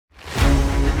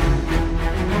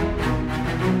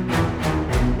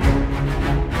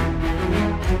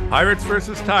Pirates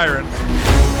versus tyrants.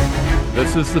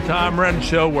 This is the Tom Renz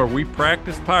Show, where we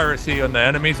practice piracy on the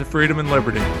enemies of freedom and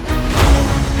liberty.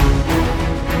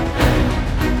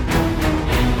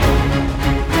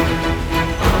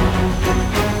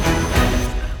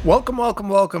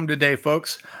 Welcome today,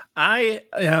 folks.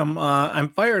 I'm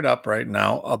fired up right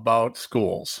now about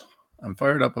schools.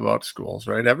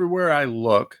 Right? Everywhere I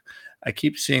look, I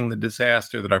keep seeing the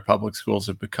disaster that our public schools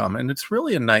have become, and it's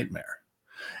really a nightmare.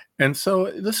 And so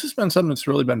this has been something that's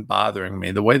really been bothering me,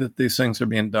 the way that these things are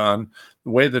being done, the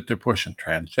way that they're pushing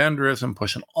transgenderism,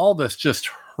 pushing all this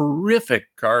just horrific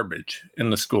garbage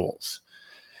in the schools.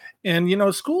 And,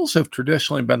 schools have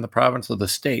traditionally been the province of the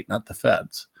state, not the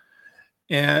feds.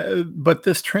 But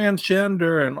this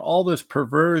transgender and all this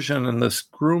perversion and this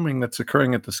grooming that's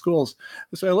occurring at the schools,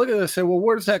 so I look at this and say, well,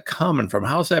 where's that coming from?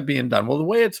 How's that being done? Well, the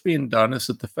way it's being done is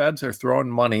that the feds are throwing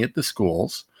money at the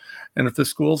schools. And if the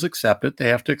schools accept it, they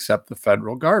have to accept the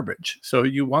federal garbage. So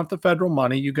you want the federal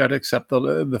money, you got to accept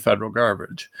the federal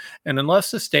garbage. And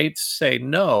unless the states say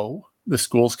no, the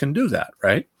schools can do that,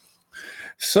 right?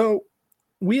 So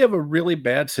we have a really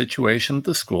bad situation at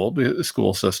the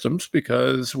school systems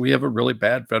because we have a really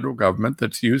bad federal government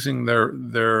that's using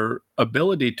their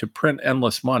ability to print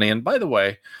endless money. And by the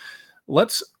way,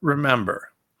 let's remember,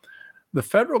 the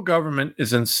federal government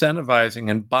is incentivizing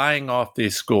and buying off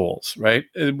these schools, right?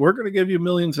 We're going to give you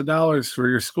millions of dollars for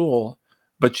your school,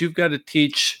 but you've got to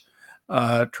teach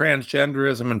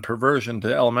transgenderism and perversion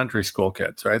to elementary school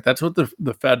kids, right? That's what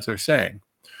the feds are saying.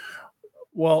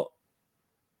 Well,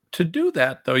 to do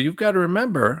that, though, you've got to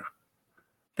remember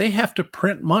they have to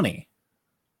print money.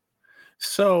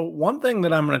 So one thing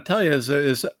that I'm going to tell you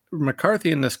is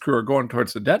McCarthy and this crew are going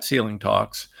towards the debt ceiling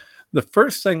talks. The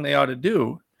first thing they ought to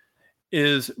do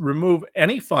is remove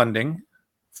any funding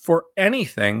for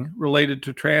anything related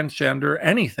to transgender,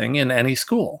 anything in any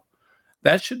school.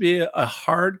 That should be a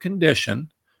hard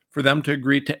condition for them to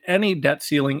agree to any debt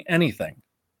ceiling, anything.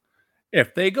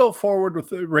 If they go forward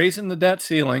with raising the debt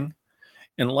ceiling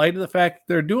in light of the fact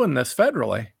that they're doing this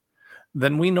federally,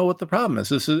 then we know what the problem is.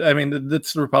 That's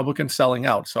the Republicans selling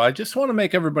out. So I just want to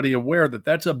make everybody aware that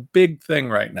that's a big thing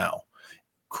right now.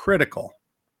 Critical.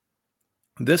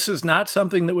 This is not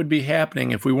something that would be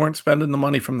happening if we weren't spending the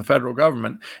money from the federal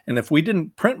government. And if we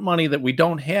didn't print money that we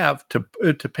don't have to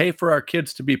pay for our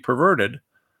kids to be perverted,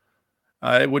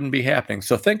 it wouldn't be happening.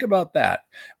 So think about that.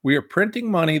 We are printing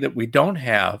money that we don't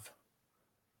have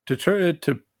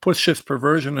to push this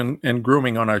perversion and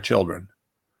grooming on our children.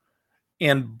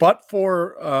 But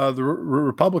for the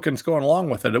Republicans going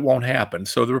along with it, it won't happen.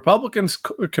 So the Republicans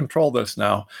control this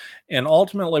now. And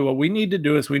ultimately, what we need to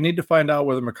do is we need to find out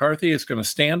whether McCarthy is going to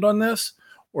stand on this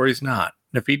or he's not.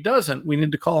 And if he doesn't, we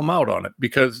need to call him out on it,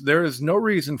 because there is no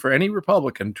reason for any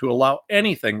Republican to allow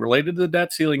anything related to the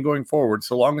debt ceiling going forward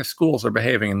so long as schools are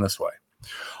behaving in this way.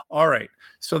 All right.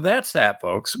 So that's that,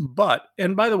 folks.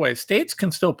 And by the way, states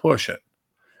can still push it.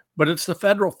 But it's the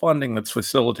federal funding that's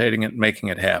facilitating it and making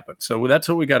it happen. So that's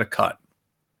what we got to cut.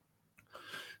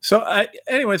 So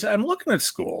I'm looking at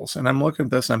schools and I'm looking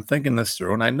at this and I'm thinking this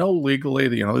through. And I know legally,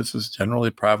 this is generally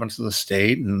the province of the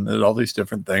state and all these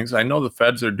different things. I know the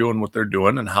feds are doing what they're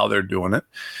doing and how they're doing it.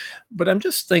 But I'm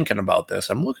just thinking about this.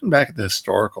 I'm looking back at the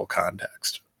historical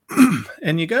context.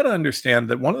 And you got to understand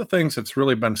that one of the things that's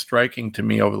really been striking to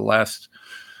me over the last,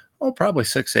 probably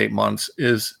 6-8 months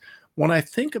is when I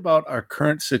think about our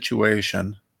current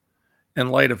situation in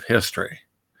light of history.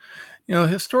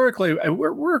 Historically,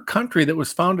 we're a country that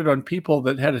was founded on people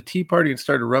that had a Tea Party and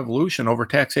started a revolution over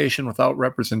taxation without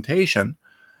representation,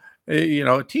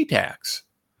 a tea tax.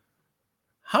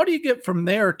 How do you get from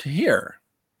there to here?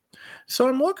 So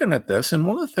I'm looking at this, and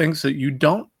one of the things that you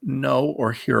don't know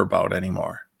or hear about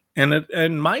anymore, and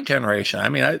in my generation,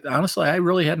 honestly, I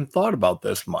really hadn't thought about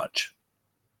this much.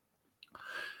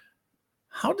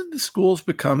 How did the schools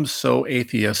become so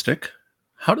atheistic?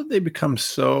 How did they become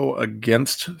so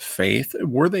against faith?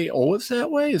 Were they always that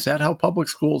way? Is that how public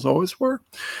schools always were?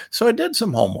 So I did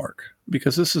some homework,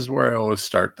 because this is where I always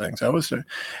start things.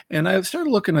 And I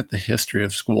started looking at the history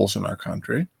of schools in our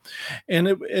country. And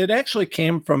it actually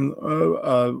came from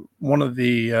one of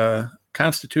the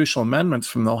constitutional amendments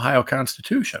from the Ohio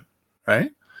Constitution,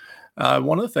 right?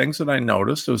 One of the things that I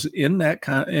noticed was in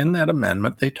that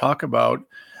amendment, they talk about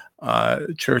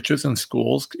churches and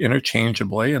schools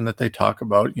interchangeably, and that they talk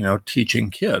about, teaching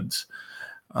kids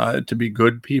to be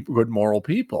good people, good moral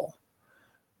people.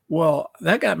 Well,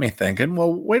 that got me thinking,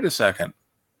 well, wait a second.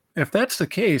 If that's the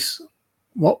case,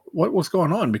 what was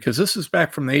going on? Because this is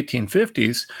back from the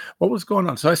 1850s. What was going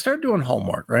on? So I started doing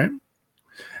homework, right?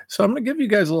 So I'm going to give you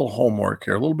guys a little homework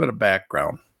here, a little bit of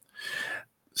background.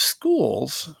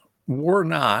 Schools were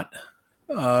not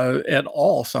at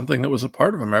all something that was a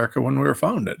part of America when we were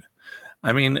founded.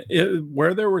 I mean,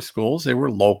 where there were schools, they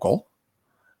were local,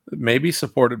 maybe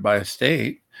supported by a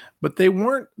state, but they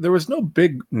weren't, there was no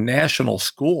big national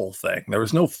school thing. There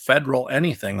was no federal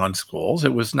anything on schools.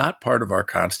 It was not part of our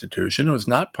Constitution. It was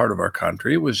not part of our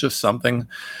country. It was just something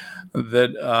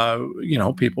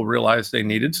that, people realized they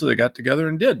needed. So they got together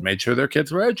and made sure their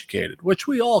kids were educated, which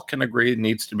we all can agree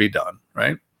needs to be done,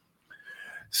 right?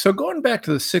 So going back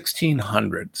to the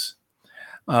 1600s,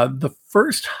 the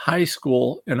first high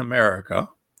school in America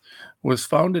was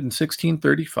founded in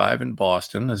 1635 in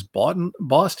Boston as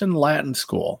Boston Latin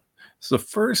School. It's the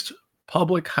first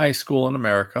public high school in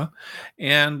America,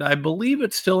 and I believe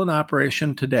it's still in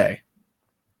operation today.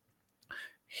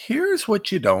 Here's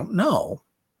what you don't know.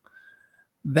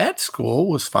 That school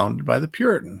was founded by the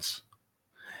Puritans.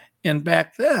 And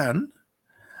back then,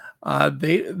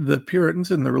 the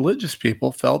Puritans and the religious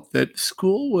people felt that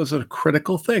school was a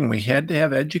critical thing. We had to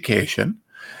have education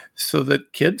so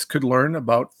that kids could learn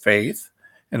about faith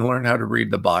and learn how to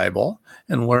read the Bible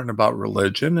and learn about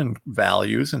religion and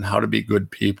values and how to be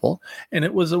good people. And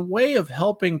it was a way of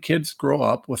helping kids grow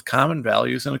up with common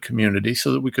values in a community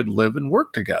so that we could live and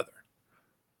work together.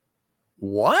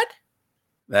 What?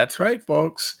 That's right,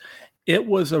 folks. It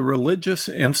was a religious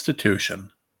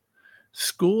institution.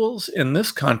 Schools in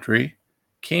this country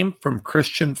came from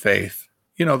Christian faith.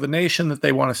 You know, the nation that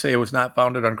they want to say was not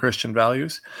founded on Christian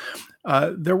values.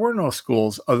 There were no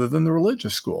schools other than the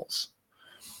religious schools.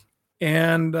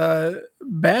 And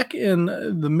back in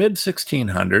the mid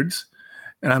 1600s,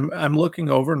 and I'm looking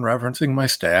over and referencing my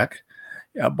stack,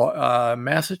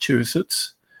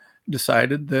 Massachusetts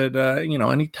decided that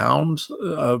any towns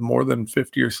of more than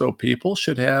 50 or so people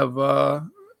should have a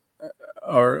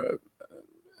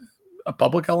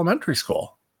public elementary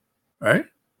school, right?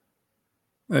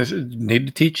 They need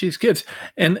to teach these kids.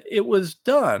 And it was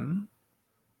done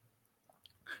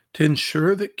to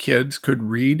ensure that kids could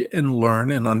read and learn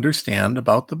and understand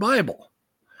about the Bible.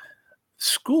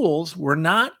 Schools were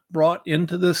not brought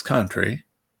into this country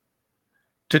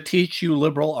to teach you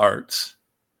liberal arts,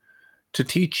 to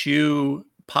teach you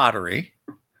pottery.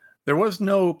 There was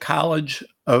no college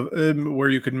where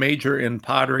you could major in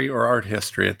pottery or art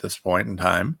history at this point in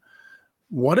time.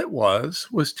 What it was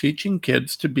teaching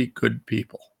kids to be good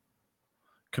people.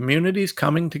 Communities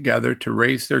coming together to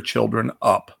raise their children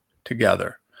up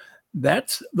together.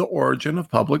 That's the origin of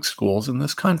public schools in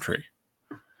this country.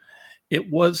 It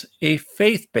was a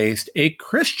faith-based, a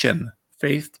Christian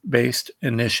faith-based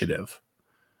initiative.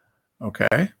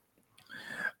 Okay?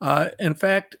 In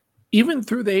fact, even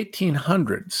through the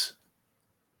 1800s,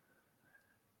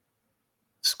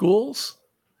 schools,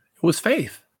 it was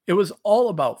faith. It was all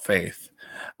about faith.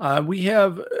 We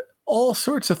have all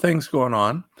sorts of things going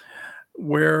on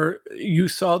where you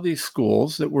saw these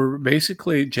schools that were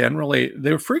basically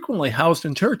they were frequently housed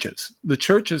in churches. The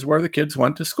churches where the kids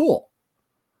went to school.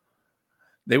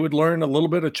 They would learn a little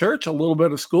bit of church, a little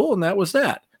bit of school, and that was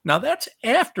that. Now, that's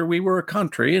after we were a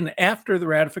country and after the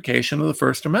ratification of the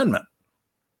First Amendment.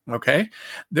 Okay?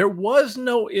 There was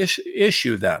no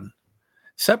issue then.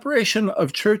 Separation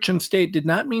of church and state did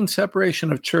not mean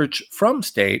separation of church from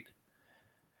state.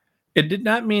 It did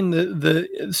not mean the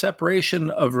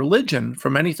separation of religion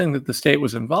from anything that the state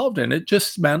was involved in. It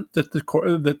just meant that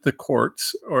the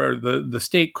courts or the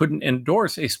state couldn't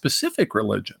endorse a specific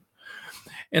religion.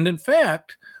 And in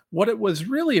fact, what it was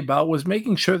really about was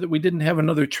making sure that we didn't have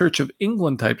another Church of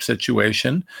England type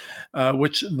situation,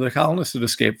 which the colonists had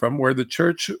escaped from, where the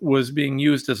church was being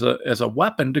used as a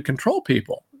weapon to control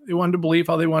people. They wanted to believe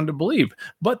how they wanted to believe,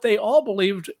 but they all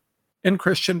believed in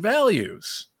Christian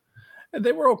values.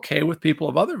 They were okay with people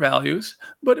of other values,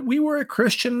 but we were a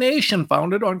Christian nation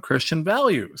founded on Christian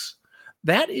values.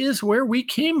 That is where we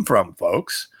came from,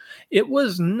 folks. It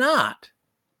was not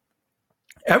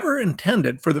ever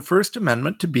intended for the First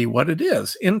Amendment to be what it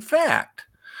is. In fact,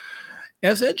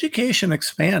 as education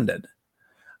expanded,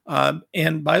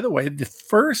 and by the way, do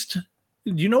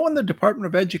you know when the Department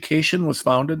of Education was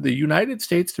founded? The United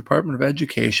States Department of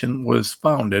Education was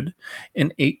founded in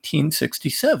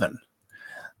 1867.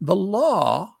 The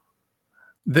law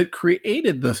that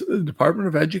created the Department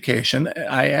of Education,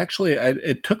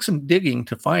 it took some digging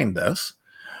to find this,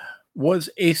 was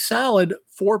a solid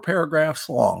 4 paragraphs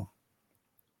long.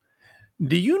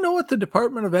 Do you know what the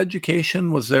Department of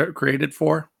Education was created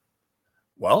for?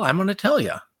 Well, I'm going to tell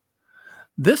you.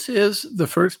 This is the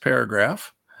first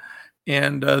paragraph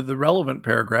and the relevant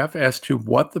paragraph as to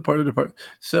what the part of the department.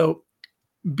 So,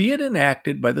 be it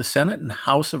enacted by the Senate and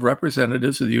House of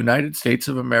Representatives of the United States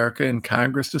of America in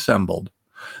Congress assembled,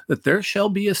 that there shall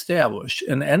be established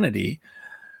an entity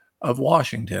of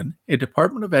Washington a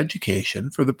Department of Education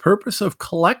for the purpose of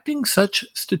collecting such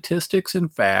statistics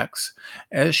and facts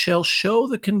as shall show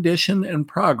the condition and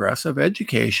progress of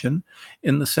education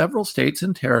in the several states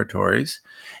and territories,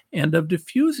 and of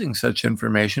diffusing such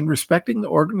information respecting the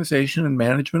organization and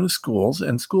management of schools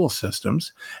and school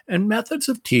systems and methods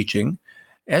of teaching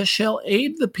as shall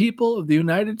aid the people of the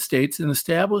United States in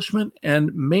establishment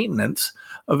and maintenance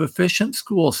of efficient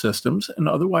school systems and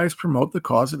otherwise promote the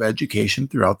cause of education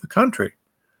throughout the country.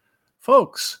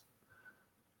 Folks,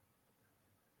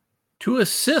 to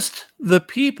assist the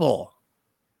people,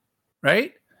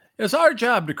 right? It's our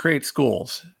job to create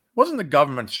schools. It wasn't the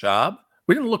government's job.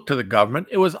 We didn't look to the government.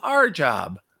 It was our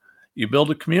job. You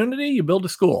build a community, you build a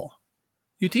school.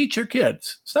 You teach your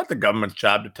kids. It's not the government's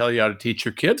job to tell you how to teach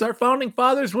your kids. Our founding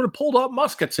fathers would have pulled out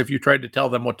muskets if you tried to tell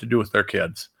them what to do with their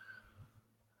kids.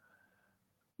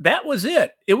 That was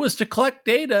it. It was to collect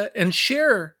data and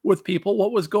share with people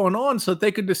what was going on so that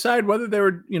they could decide whether they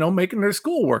were, making their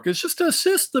schoolwork. It's just to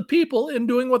assist the people in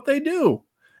doing what they do.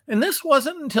 And this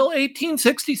wasn't until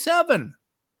 1867.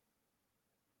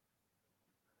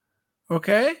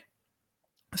 Okay?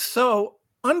 So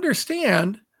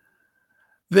understand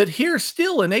that here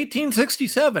still in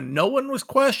 1867, no one was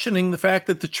questioning the fact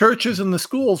that the churches and the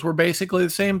schools were basically the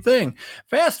same thing.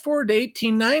 Fast forward to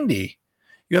 1890,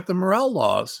 you got the Morrill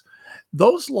Laws.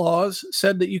 Those laws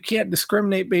said that you can't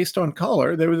discriminate based on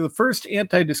color. They were the first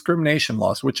anti-discrimination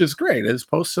laws, which is great. As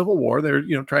post-Civil War, they're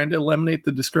trying to eliminate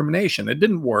the discrimination. It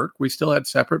didn't work. We still had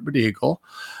separate but equal.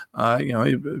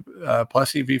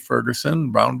 Plessy v.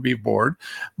 Ferguson, Brown v. Board.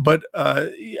 But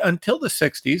until the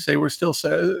 60s, they were still,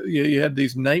 you had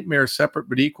these nightmare separate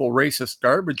but equal racist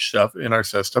garbage stuff in our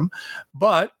system.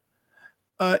 But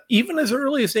even as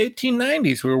early as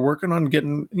 1890s, we were working on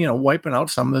getting, wiping out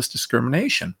some of this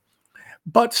discrimination.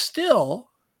 But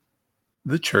still,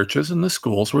 the churches and the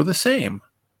schools were the same.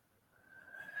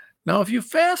 Now, if you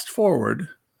fast forward,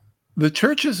 the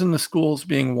churches and the schools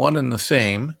being one and the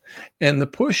same, and the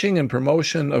pushing and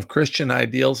promotion of Christian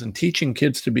ideals and teaching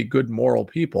kids to be good moral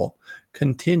people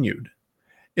continued.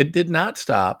 It did not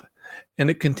stop, and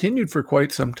it continued for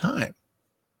quite some time.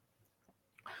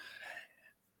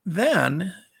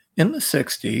 Then, in the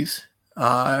 60s,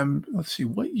 let's see,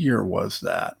 what year was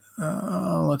that?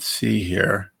 Let's see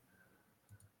here.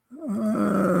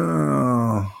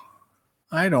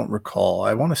 I don't recall.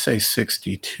 I want to say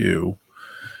 62.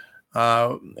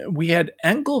 We had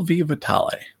Engel v.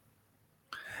 Vitale.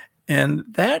 And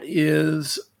that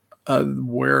is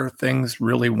where things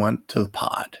really went to the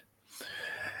pot.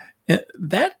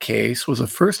 That case was a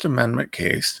First Amendment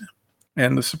case,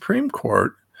 and the Supreme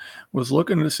Court was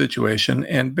looking at the situation,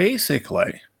 and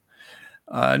basically,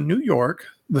 New York,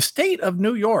 the state of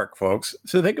New York, folks.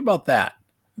 So think about that.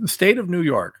 The state of New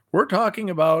York. We're talking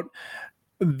about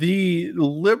the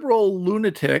liberal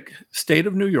lunatic state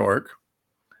of New York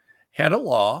had a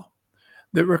law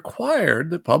that required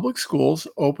that public schools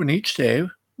open each day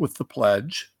with the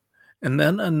pledge and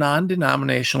then a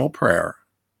non-denominational prayer.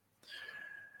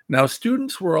 Now,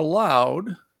 students were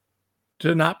allowed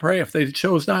to not pray if they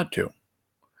chose not to.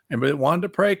 Anybody that wanted to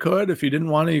pray could. If you didn't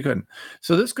want to, you couldn't.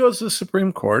 So this goes to the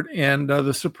Supreme Court, and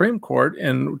the Supreme Court,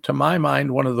 and to my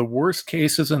mind, one of the worst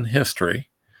cases in history,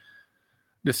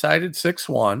 decided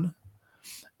 6-1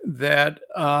 that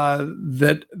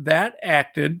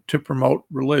acted to promote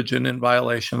religion in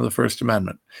violation of the First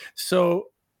Amendment. So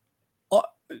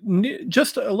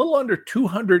just a little under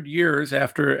 200 years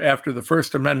after the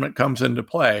First Amendment comes into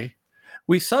play,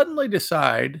 we suddenly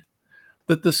decide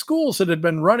that the schools that had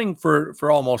been running for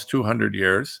almost 200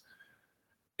 years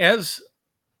as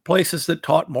places that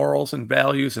taught morals and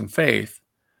values and faith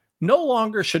no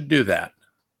longer should do that.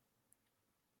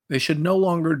 They should no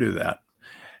longer do that.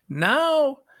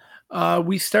 Now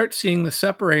we start seeing the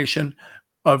separation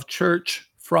of church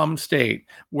from state,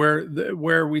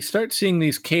 where we start seeing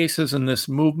these cases and this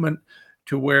movement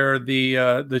to where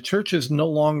the church is no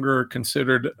longer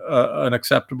considered an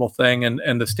acceptable thing,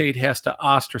 and the state has to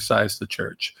ostracize the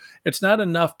church. It's not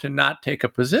enough to not take a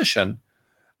position.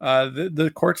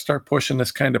 The courts start pushing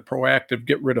this kind of proactive,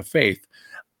 get rid of faith.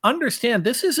 Understand,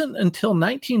 this isn't until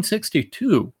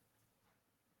 1962.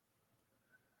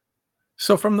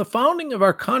 So from the founding of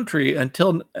our country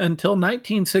until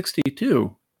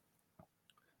 1962,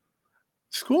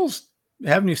 schools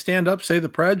having you stand up, say the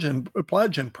pledge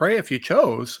and pray if you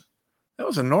chose, that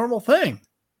was a normal thing.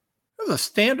 That was a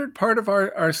standard part of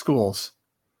our schools.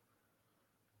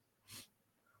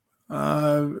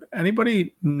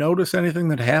 Anybody notice anything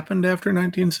that happened after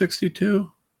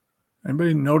 1962?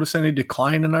 Anybody notice any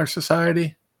decline in our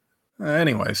society?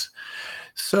 Anyways,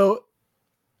 so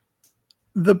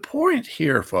The point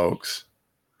here, folks,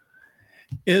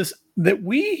 is that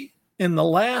we, in the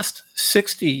last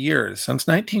 60 years, since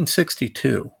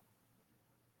 1962,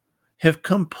 have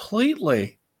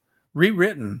completely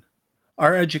rewritten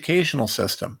our educational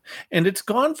system. And it's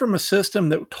gone from a system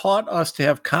that taught us to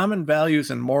have common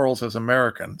values and morals as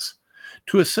Americans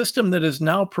to a system that is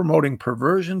now promoting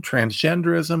perversion,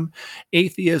 transgenderism,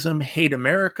 atheism, hate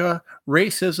America,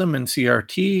 racism, and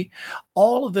CRT,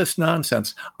 all of this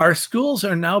nonsense. Our schools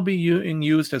are now being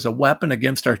used as a weapon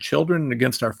against our children and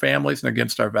against our families and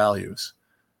against our values.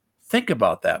 Think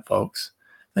about that, folks.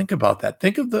 Think about that.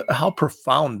 Think of how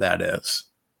profound that is.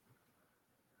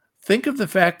 Think of the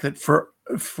fact that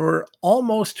for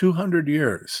almost 200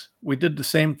 years, we did the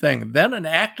same thing. Then an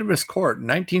activist court in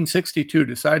 1962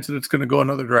 decides that it's going to go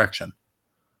another direction.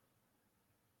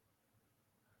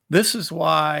 This is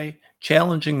why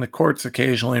challenging the courts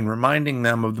occasionally and reminding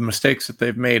them of the mistakes that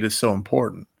they've made is so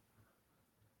important.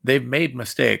 They've made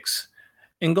mistakes.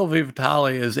 Ingolfi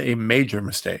Vitale is a major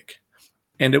mistake.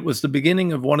 And it was the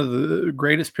beginning of one of the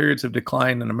greatest periods of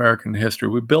decline in American history.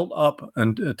 We built up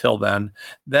until then.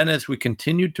 Then as we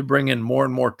continued to bring in more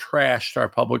and more trash to our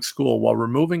public school while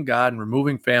removing God and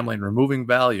removing family and removing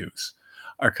values,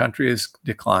 our country has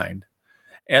declined.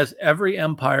 As every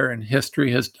empire in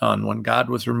history has done when God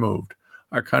was removed,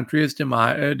 our country has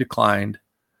declined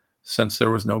since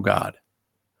there was no God.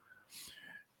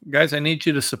 Guys, I need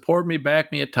you to support me,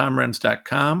 back me at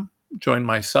tomrenz.com. Join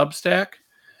my Substack.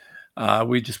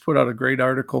 We just put out a great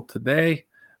article today.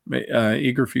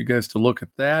 Eager for you guys to look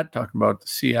at that, talking about the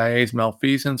CIA's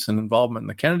malfeasance and involvement in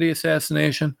the Kennedy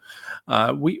assassination.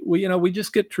 We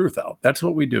just get truth out. That's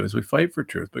what we do, is we fight for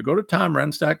truth. But go to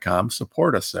tomrenz.com,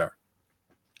 support us there.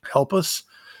 Help us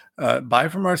buy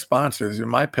from our sponsors. In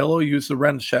My Pillow, use the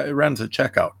Renz at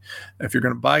checkout. If you're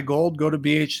going to buy gold, go to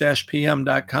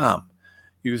bh-pm.com.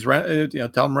 Use tell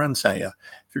them Renz sent you.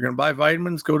 If you're going to buy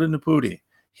vitamins, go to Naputi.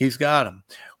 He's got them.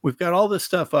 We've got all this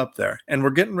stuff up there, and we're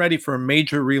getting ready for a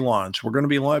major relaunch. We're going to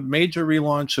be a major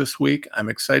relaunch this week. I'm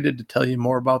excited to tell you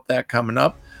more about that coming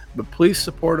up, but please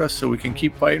support us so we can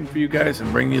keep fighting for you guys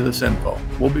and bring you this info.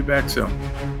 We'll be back soon.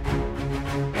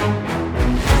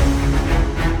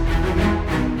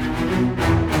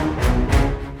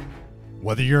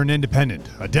 Whether you're an independent,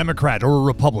 a Democrat, or a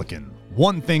Republican,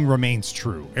 one thing remains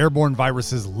true. Airborne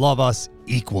viruses love us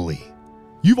equally.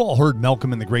 You've all heard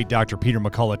Malcolm and the great Dr. Peter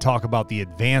McCullough talk about the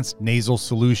advanced nasal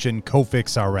solution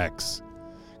Cofix RX.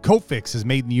 Cofix is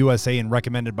made in the USA and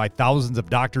recommended by thousands of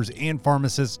doctors and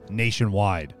pharmacists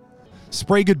nationwide.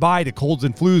 Spray goodbye to colds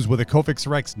and flus with a Cofix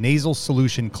RX nasal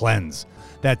solution cleanse.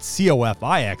 That's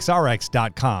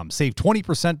COFIXRX.com. Save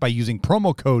 20% by using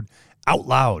promo code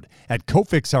OUTLOUD at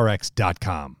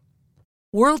CofixRx.com.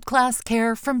 World-class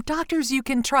care from doctors you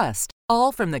can trust,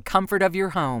 all from the comfort of your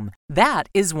home. That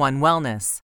is One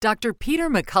Wellness. Dr. Peter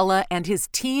McCullough and his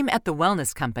team at The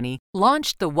Wellness Company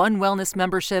launched the One Wellness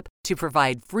membership to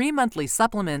provide free monthly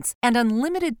supplements and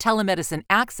unlimited telemedicine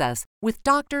access with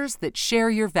doctors that share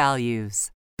your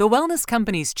values. The Wellness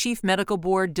Company's Chief Medical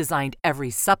Board designed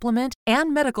every supplement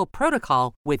and medical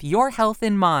protocol with your health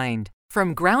in mind.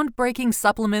 From groundbreaking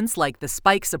supplements like the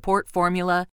Spike Support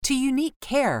Formula to unique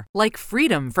care like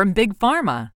Freedom from Big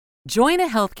Pharma. Join a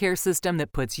healthcare system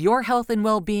that puts your health and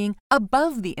well-being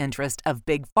above the interest of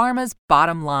Big Pharma's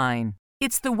bottom line.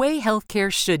 It's the way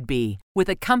healthcare should be, with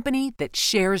a company that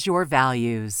shares your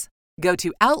values. Go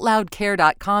to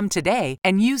OutLoudCare.com today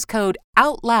and use code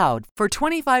OUTLOUD for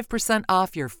 25%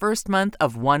 off your first month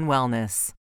of One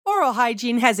Wellness. Oral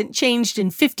hygiene hasn't changed in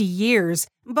 50 years,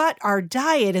 but our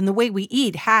diet and the way we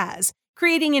eat has,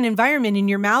 creating an environment in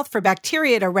your mouth for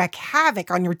bacteria to wreak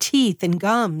havoc on your teeth and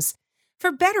gums.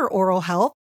 For better oral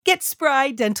health, get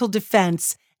Spry Dental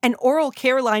Defense, an oral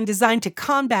care line designed to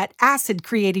combat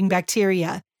acid-creating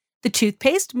bacteria. The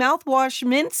toothpaste, mouthwash,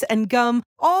 mints, and gum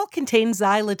all contain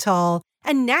xylitol,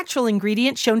 a natural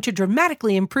ingredient shown to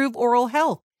dramatically improve oral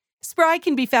health. Spry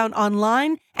can be found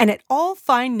online and at all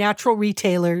fine natural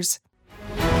retailers.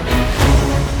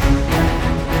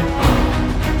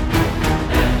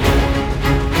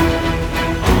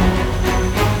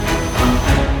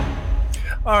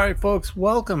 All right, folks,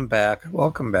 welcome back.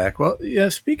 Welcome back. Well, yeah,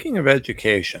 speaking of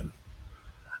education,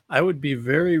 I would be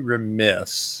very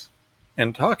remiss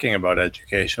in talking about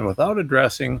education without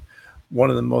addressing one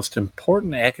of the most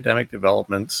important academic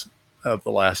developments of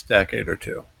the last decade or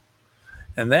two.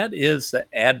 And that is the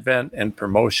advent and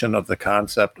promotion of the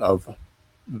concept of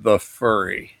the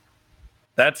furry.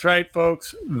 That's right,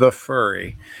 folks, the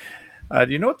furry. Do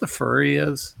you know what the furry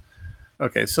is?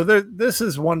 Okay, so this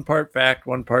is one part fact,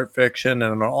 one part fiction,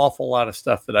 and an awful lot of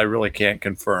stuff that I really can't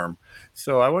confirm.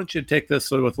 So I want you to take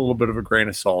this with a little bit of a grain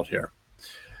of salt here.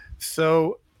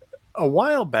 So a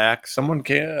while back, someone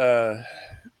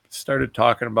started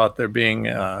talking about there being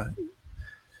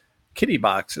kitty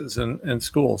boxes in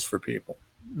schools for people.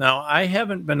 Now, I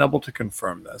haven't been able to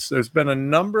confirm this. There's been a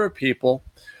number of people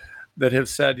that have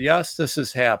said, yes, this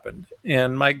has happened.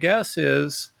 And my guess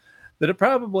is that it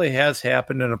probably has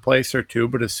happened in a place or two,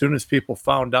 but as soon as people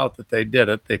found out that they did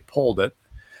it, they pulled it.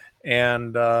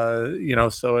 And,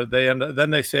 so then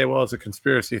they say, well, it's a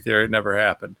conspiracy theory. It never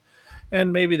happened.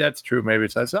 And maybe that's true. Maybe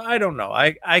it's not. So I don't know.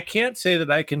 I can't say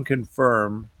that I can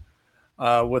confirm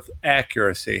with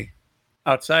accuracy,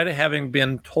 outside of having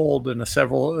been told in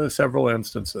several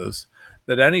instances,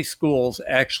 that any schools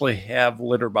actually have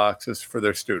litter boxes for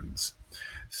their students.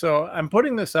 So I'm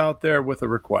putting this out there with a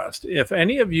request. If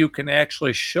any of you can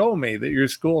actually show me that your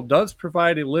school does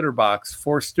provide a litter box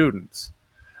for students,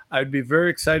 I'd be very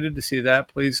excited to see that.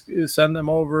 Please send them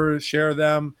over, share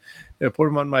them, put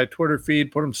them on my Twitter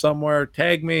feed, put them somewhere,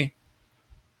 tag me.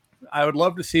 I would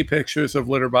love to see pictures of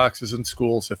litter boxes in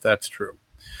schools if that's true.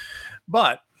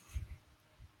 But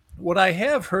what I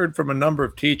have heard from a number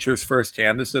of teachers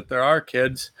firsthand is that there are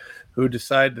kids who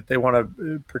decide that they want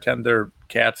to pretend they're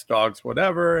cats, dogs,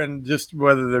 whatever, and just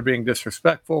whether they're being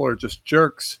disrespectful or just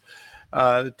jerks,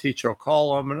 the teacher will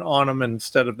call them on them, and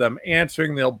instead of them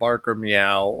answering, they'll bark or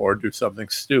meow or do something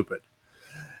stupid.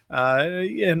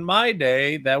 In my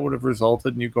day, that would have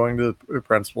resulted in you going to the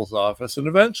principal's office and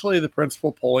eventually the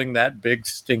principal pulling that big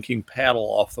stinking paddle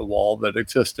off the wall that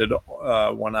existed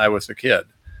when I was a kid.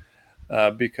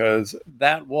 Because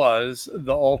that was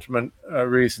the ultimate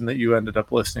reason that you ended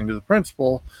up listening to the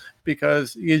principal,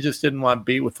 because you just didn't want to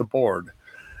beat with the board.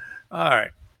 All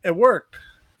right. It worked,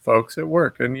 folks. It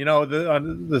worked. And,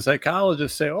 the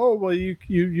psychologists say, oh, well, you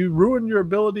ruin your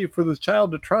ability for the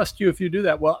child to trust you if you do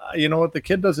that. Well, you know what? The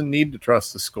kid doesn't need to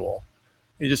trust the school.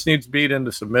 He just needs beat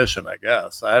into submission, I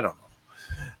guess. I don't know.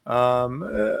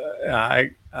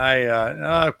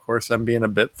 Of course, I'm being a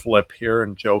bit flip here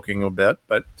and joking a bit,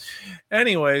 but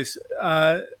anyways,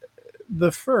 the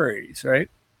furries, right?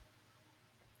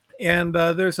 And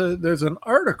there's an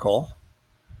article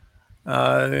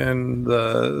in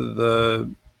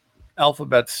the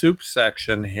alphabet soup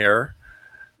section here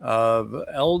of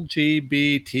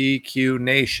LGBTQ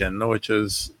Nation, which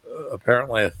is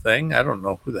apparently a thing. I don't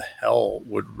know who the hell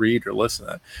would read or listen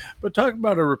to that. But talk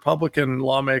about a Republican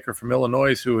lawmaker from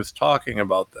Illinois who was talking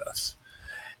about this.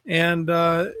 And,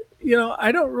 I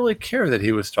don't really care that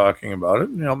he was talking about it.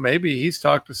 Maybe he's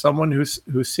talked to someone who's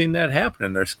seen that happen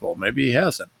in their school. Maybe he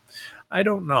hasn't. I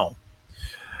don't know.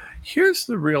 Here's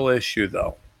the real issue,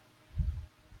 though.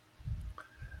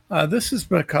 This has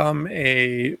become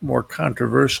a more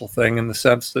controversial thing in the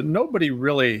sense that nobody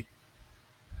really,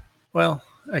 well,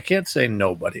 I can't say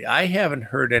nobody. I haven't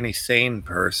heard any sane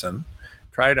person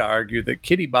try to argue that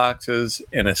kitty boxes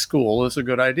in a school is a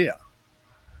good idea.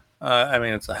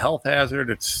 It's a health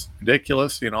hazard. It's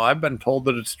ridiculous. I've been told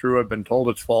that it's true. I've been told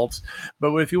it's false.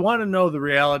 But if you want to know, the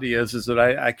reality is that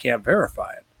I can't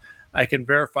verify it. I can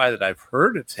verify that I've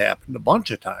heard it's happened a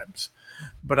bunch of times,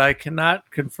 but I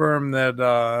cannot confirm that,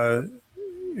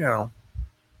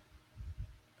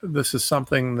 this is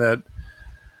something that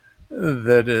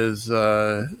is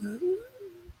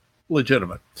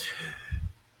legitimate.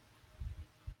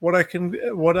 What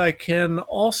I can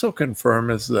also confirm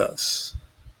is this: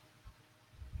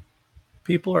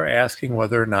 people are asking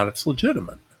whether or not it's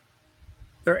legitimate.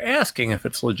 They're asking if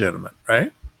it's legitimate,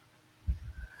 right?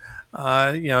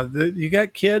 You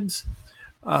got kids.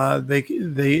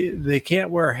 They can't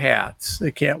wear hats.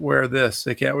 They can't wear this.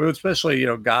 They can't wear, especially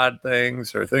God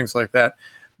things or things like that.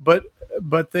 But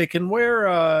they can wear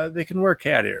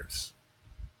cat ears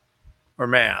or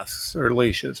masks or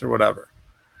leashes or whatever.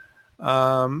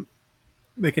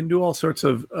 They can do all sorts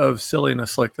of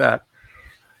silliness like that.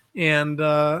 And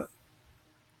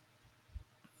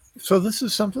so this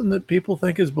is something that people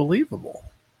think is believable.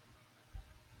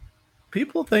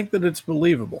 People think that it's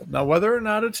believable. Now, whether or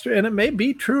not it's true, and it may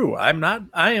be true, I am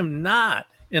not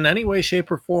in any way, shape,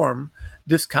 or form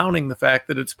discounting the fact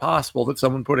that it's possible that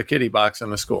someone put a kitty box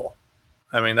in a school.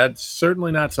 That's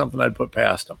certainly not something I'd put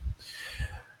past them.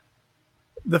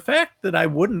 The fact that I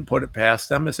wouldn't put it past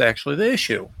them is actually the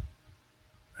issue,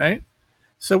 right?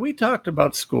 So we talked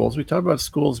about schools. We talked about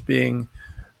schools being,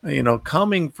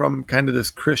 coming from kind of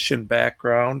this Christian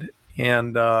background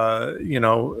and,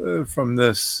 from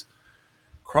this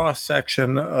cross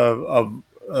section of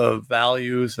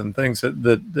values and things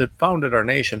that founded our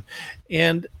nation.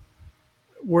 And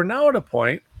we're now at a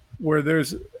point where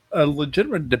there's a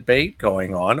legitimate debate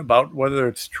going on about whether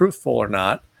it's truthful or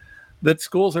not that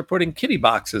schools are putting kiddie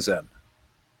boxes in.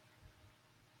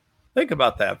 Think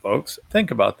about that, folks.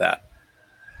 Think about that.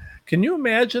 Can you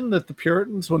imagine that the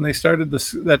Puritans, when they started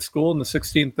that school in the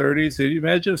 1630s, did you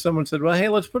imagine if someone said, well, hey,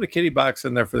 let's put a kiddie box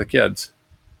in there for the kids?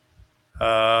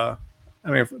 I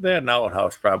mean, they had an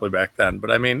outhouse probably back then,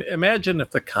 but I mean, imagine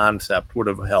if the concept would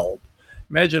have held.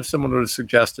 Imagine if someone would have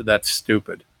suggested that's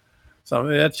stupid. So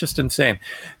that's just insane.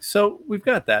 So we've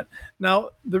got that. Now,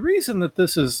 the reason that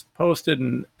this is posted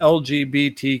in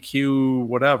LGBTQ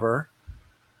whatever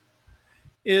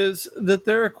is that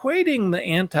they're equating the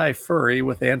anti-furry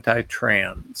with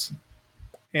anti-trans.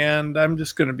 And I'm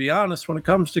just going to be honest, when it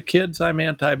comes to kids, I'm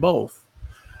anti-both.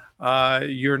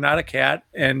 You're not a cat,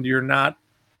 and you're not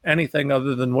anything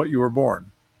other than what you were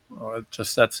born. It's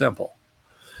just that simple.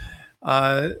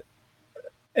 And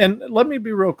let me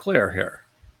be real clear here.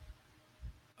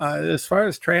 As far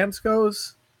as trans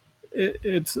goes,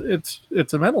 it's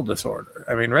a mental disorder.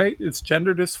 I mean, right? It's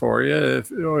gender dysphoria,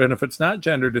 and if it's not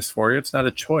gender dysphoria, it's not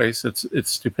a choice.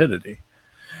 It's stupidity.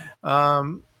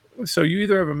 So you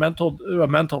either have a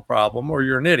mental problem or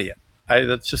you're an idiot.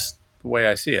 That's just the way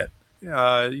I see it.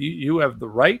 You have the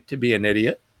right to be an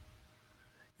idiot.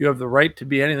 You have the right to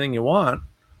be anything you want,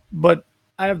 but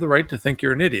I have the right to think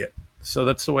you're an idiot. So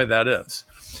that's the way that is.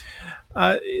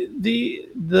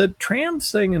 The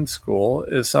trans thing in school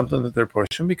is something that they're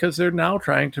pushing because they're now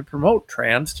trying to promote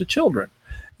trans to children.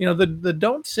 You know, the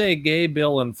Don't Say Gay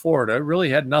bill in Florida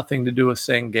really had nothing to do with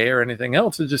saying gay or anything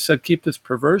else. It just said keep this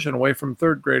perversion away from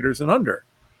third graders and under.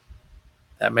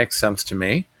 That makes sense to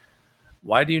me.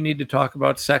 Why do you need to talk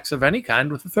about sex of any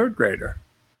kind with a third grader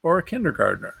or a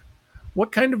kindergartner?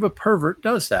 What kind of a pervert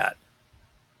does that?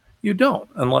 You don't,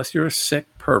 unless you're a sick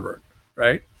pervert,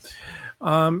 right?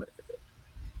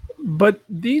 But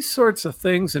these sorts of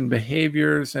things and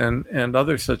behaviors and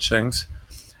other such things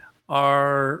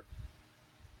they're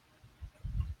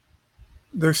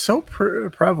so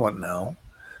prevalent now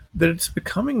that it's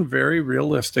becoming very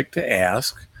realistic to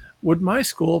ask, would my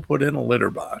school put in a litter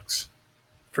box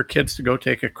for kids to go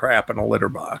take a crap in a litter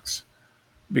box?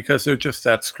 Because they're just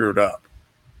that screwed up.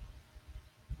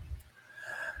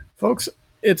 Folks,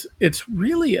 it's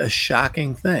really a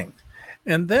shocking thing.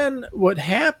 And then what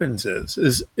happens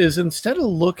is instead of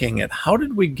looking at how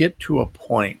did we get to a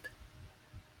point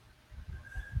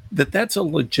that's a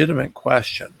legitimate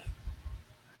question,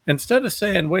 instead of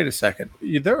saying, wait a second,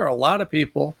 there are a lot of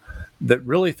people that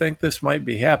really think this might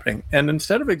be happening. And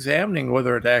instead of examining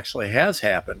whether it actually has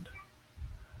happened,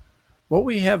 what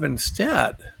we have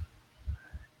instead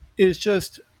is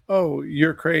just, oh,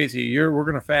 you're crazy. We're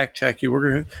going to fact check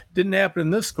you. Didn't happen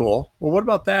in this school. Well, what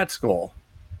about that school?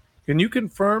 Can you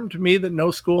confirm to me that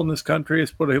no school in this country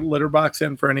has put a litter box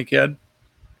in for any kid?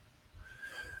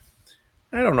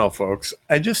 I don't know, folks.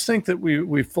 I just think that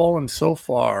we've fallen so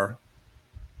far,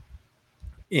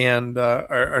 and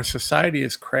our society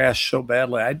has crashed so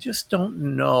badly. I just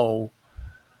don't know,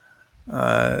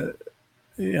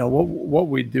 what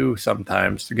we do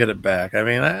sometimes to get it back. I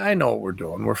mean, I know what we're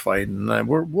doing. We're fighting.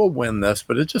 We'll win this,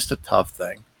 but it's just a tough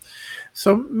thing.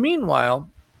 So meanwhile,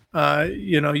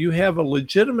 you have a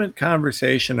legitimate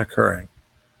conversation occurring.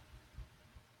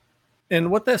 And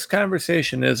what this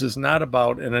conversation is not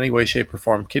about in any way, shape, or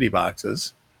form kiddie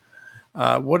boxes.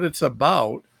 What it's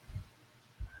about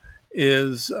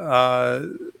is,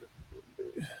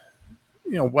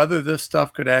 whether this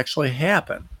stuff could actually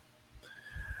happen.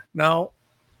 Now,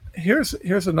 here's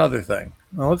another thing.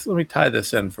 Now, let me tie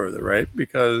this in further, right?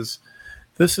 Because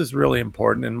this is really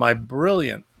important. And my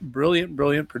brilliant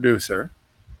producer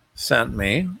sent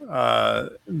me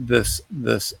this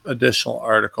additional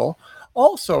article,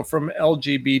 also from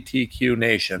LGBTQ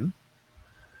Nation.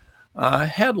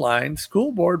 Headline: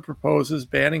 School board proposes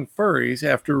banning furries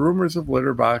after rumors of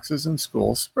litter boxes in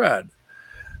schools spread.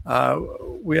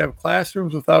 We have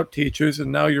classrooms without teachers,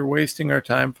 and now you're wasting our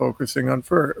time focusing on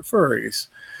furries.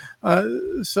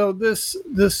 So this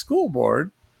school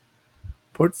board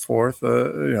put forth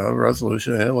a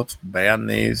resolution. Hey, let's ban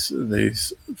these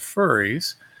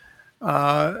furries.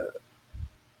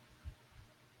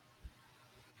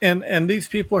 And these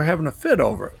people are having a fit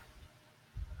over it.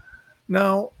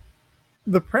 Now,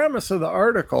 the premise of the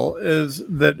article is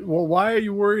that, well, why are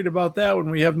you worried about that when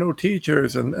we have no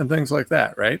teachers and things like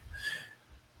that, right?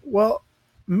 Well,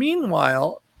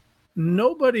 meanwhile,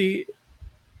 nobody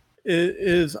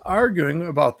is arguing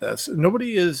about this.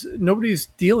 Nobody's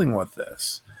dealing with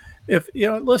this.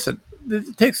 Listen,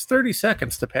 it takes 30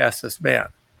 seconds to pass this ban.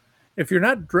 If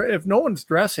no one's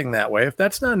dressing that way, if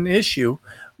that's not an issue,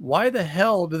 why the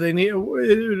hell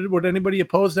would anybody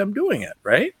oppose them doing it,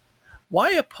 right?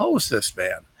 Why oppose this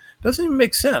ban? Doesn't even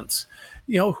make sense.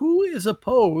 Who is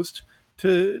opposed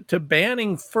to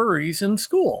banning furries in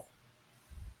school?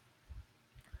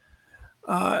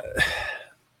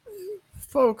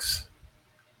 Folks,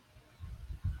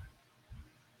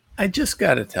 I just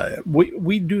got to tell you,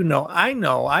 we do know.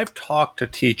 I've talked to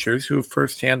teachers who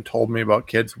firsthand told me about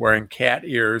kids wearing cat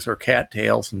ears or cat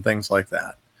tails and things like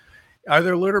that. Are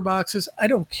there litter boxes? I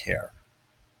don't care.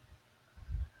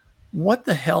 What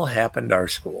the hell happened to our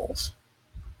schools?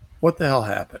 What the hell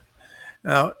happened?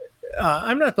 Now,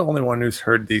 I'm not the only one who's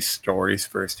heard these stories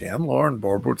firsthand. Lauren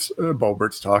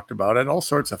Boebert's talked about it. All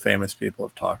sorts of famous people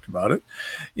have talked about it.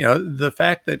 The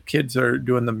fact that kids are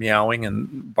doing the meowing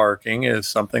and barking is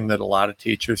something that a lot of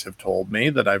teachers have told me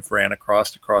that I've ran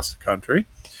across the country.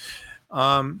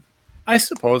 I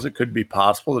suppose it could be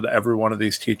possible that every one of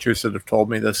these teachers that have told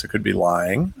me this, it could be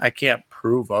lying. I can't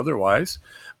prove otherwise,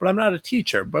 but I'm not a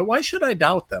teacher. But why should I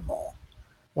doubt them all?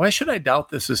 Why should I doubt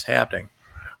this is happening?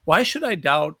 Why should I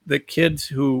doubt that kids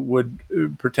who would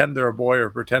pretend they're a boy or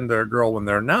pretend they're a girl when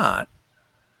they're not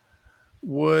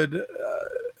would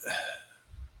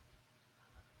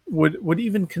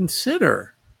even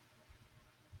consider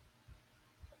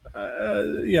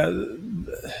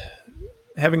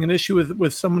having an issue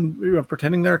with someone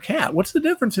pretending they're a cat? What's the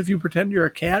difference if you pretend you're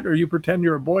a cat or you pretend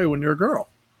you're a boy when you're a girl,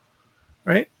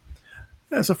 right?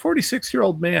 As a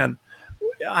 46-year-old man,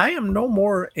 I am no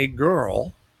more a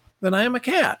girl than I am a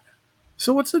cat.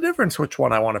 So what's the difference which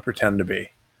one I want to pretend to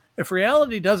be? If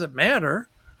reality doesn't matter,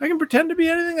 I can pretend to be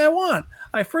anything I want.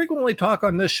 I frequently talk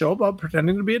on this show about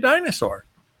pretending to be a dinosaur,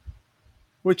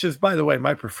 which is, by the way,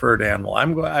 my preferred animal.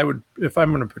 If I'm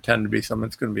going to pretend to be something,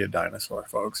 it's going to be a dinosaur,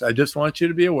 folks. I just want you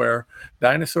to be aware.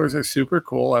 Dinosaurs are super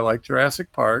cool. I like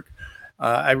Jurassic Park.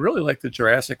 I really like the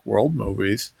Jurassic World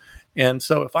movies. And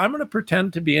so if I'm going to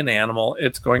pretend to be an animal,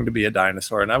 it's going to be a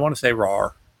dinosaur. And I want to say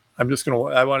roar. I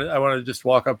want to just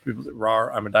walk up to people,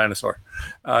 roar, I'm a dinosaur.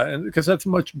 And because that's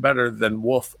much better than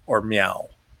woof or meow.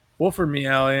 Woof or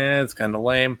meow, it's kind of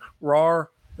lame.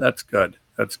 Roar, that's good.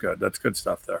 That's good. That's good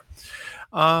stuff there.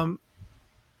 The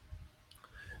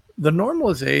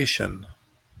normalization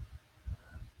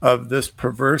of this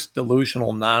perverse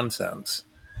delusional nonsense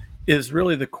is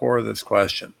really the core of this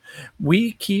question.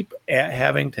 We keep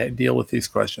having to deal with these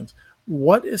questions.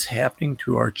 What is happening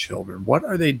to our children? What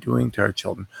are they doing to our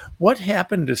children? What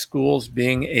happened to schools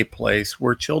being a place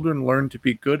where children learn to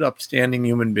be good, upstanding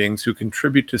human beings who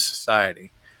contribute to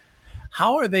society?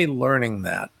 How are they learning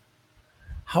that?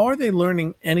 How are they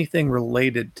learning anything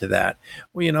related to that?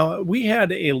 Well, we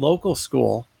had a local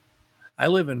school. I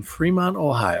live in Fremont,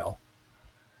 Ohio.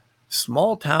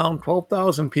 Small town,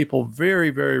 12,000 people,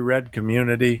 very, very red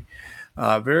community,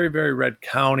 very, very red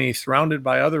county, surrounded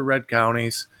by other red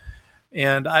counties.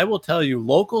 And I will tell you,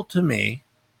 local to me,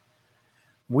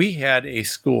 we had a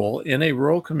school in a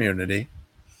rural community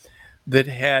that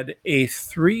had a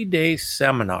 3-day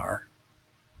seminar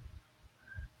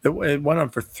that went on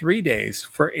for 3 days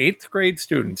for 8th grade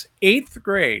students, 8th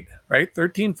grade, right?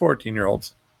 13,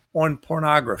 14-year-olds on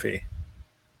pornography.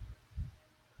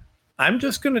 I'm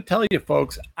just going to tell you,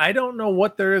 folks, I don't know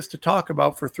what there is to talk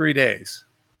about for 3 days.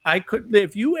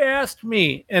 If you asked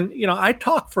me, and, I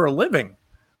talk for a living,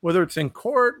 whether it's in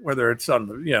court, whether it's on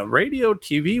radio,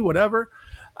 TV, whatever,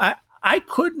 I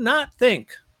could not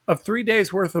think of 3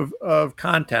 days worth of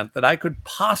content that I could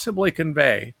possibly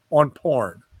convey on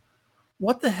porn.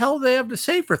 What the hell do they have to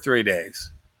say for 3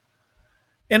 days?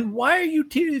 And why are you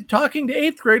talking to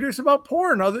 8th graders about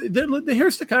porn?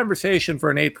 Here's the conversation for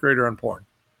an 8th grader on porn.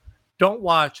 Don't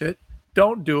watch it.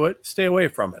 Don't do it. Stay away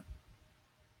from it.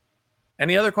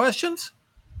 Any other questions?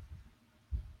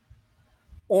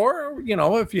 Or,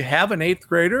 if you have an 8th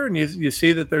grader and you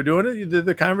see that they're doing it,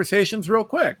 the conversation's real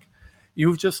quick.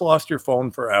 You've just lost your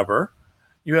phone forever.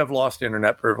 You have lost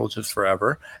internet privileges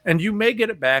forever. And you may get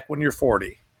it back when you're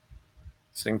 40.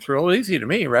 Seems real easy to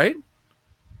me, right?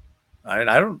 I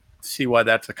don't see why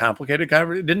that's a complicated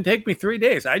conversation. It didn't take me 3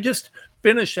 days. I just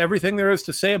finished everything there is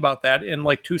to say about that in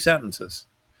like 2 sentences.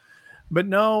 But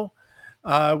no,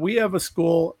 we have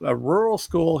a rural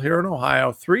school here in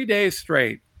Ohio, 3 days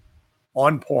straight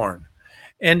on porn.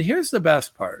 And here's the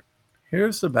best part.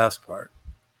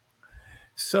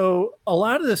 So a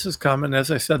lot of this is coming,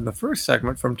 as I said in the first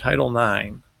segment, from Title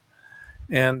IX.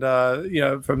 And,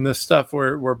 from this stuff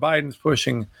where Biden's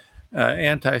pushing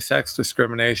anti-sex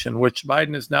discrimination, which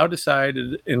Biden has now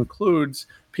decided includes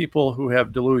people who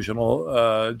have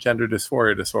delusional gender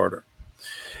dysphoria disorder.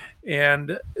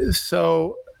 And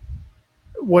so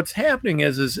what's happening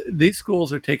is these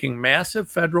schools are taking massive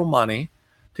federal money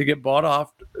to get bought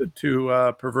off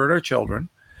to pervert our children.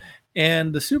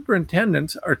 And the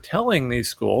superintendents are telling these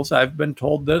schools, I've been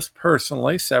told this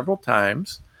personally several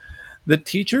times, that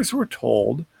teachers were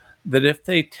told that if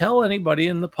they tell anybody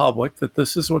in the public that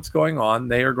this is what's going on,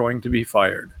 they are going to be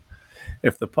fired.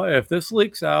 If this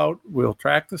leaks out, we'll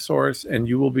track the source and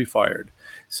you will be fired.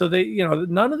 So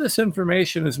none of this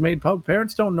information is made public.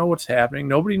 Parents don't know what's happening.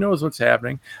 Nobody knows what's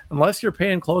happening. Unless you're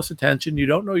paying close attention, you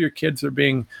don't know your kids are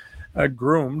being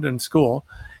groomed in school.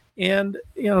 And,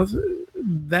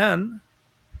 then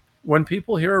when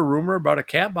people hear a rumor about a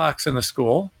cat box in a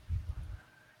school,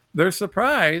 they're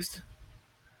surprised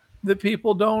that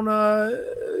people are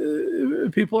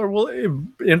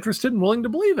interested and willing to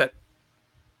believe it.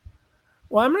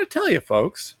 Well, I'm going to tell you,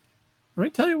 folks. Let me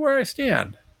tell you where I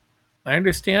stand. I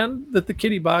understand that the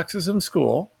kitty boxes in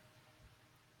school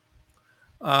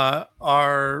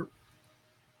are,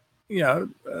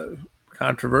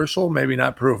 controversial, maybe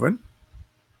not proven.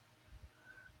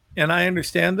 And I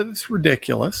understand that it's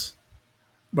ridiculous.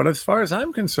 But as far as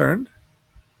I'm concerned,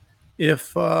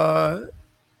 if it's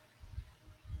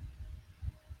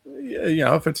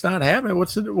not happening,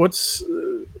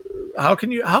 how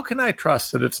can I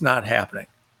trust that it's not happening?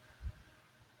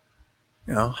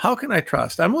 How can I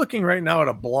trust? I'm looking right now at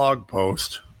a blog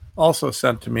post, also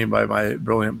sent to me by my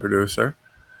brilliant producer.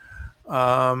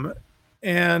 And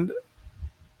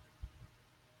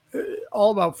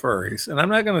all about furries. And I'm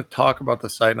not going to talk about the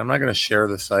site, and I'm not going to share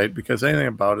the site because anything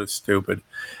about it's stupid.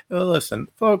 Listen,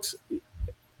 folks,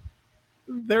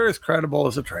 they're as credible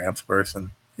as a trans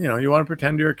person. You want to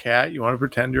pretend you're a cat, you want to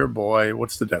pretend you're a boy.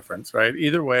 What's the difference, right?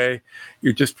 Either way,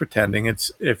 you're just pretending.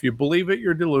 If you believe it,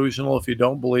 you're delusional. If you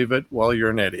don't believe it, well,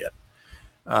 you're an idiot.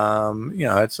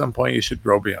 At some point you should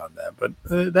grow beyond that. But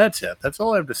that's it. That's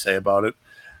all I have to say about it.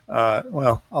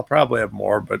 Well, I'll probably have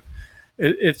more, but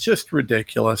it's just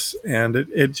ridiculous. And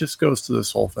it just goes to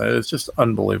this whole thing. It's just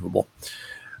unbelievable.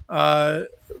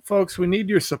 Folks, we need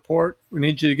your support. We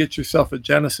need you to get yourself a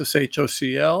Genesis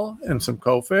HOCl and some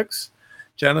Cofix.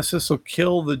 Genesis will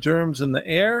kill the germs in the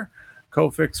air.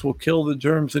 Cofix will kill the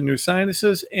germs in your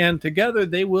sinuses, and together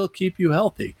they will keep you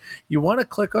healthy. You want to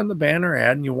click on the banner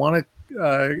ad, and you want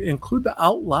to include the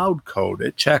Out Loud code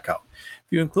at checkout. If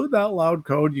you include the Out Loud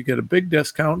code, you get a big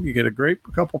discount. You get a great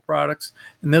couple products,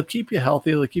 and they'll keep you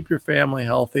healthy. They'll keep your family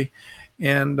healthy,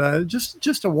 and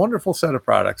just a wonderful set of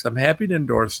products. I'm happy to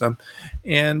endorse them.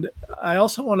 And I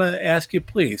also want to ask you,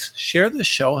 please share this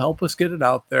show. Help us get it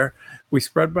out there. We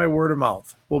spread by word of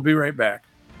mouth. We'll be right back.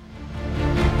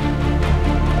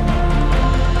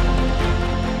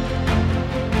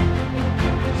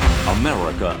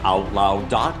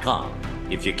 AmericaOutloud.com.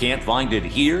 If you can't find it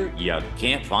here, you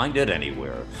can't find it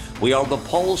anywhere. We are the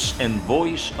pulse and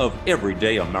voice of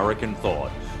everyday American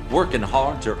thought, working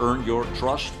hard to earn your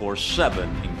trust for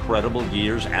 7 incredible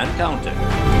years and counting.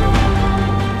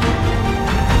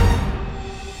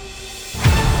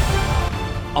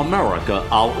 America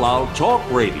Out Loud Talk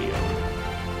Radio.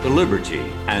 Liberty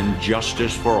and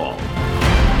justice for all.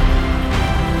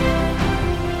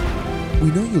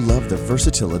 We know you love the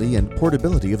versatility and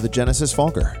portability of the Genesis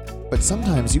Fogger, but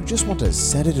sometimes you just want to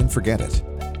set it and forget it.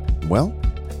 Well,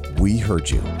 we heard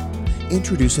you.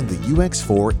 Introducing the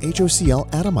UX4 HOCl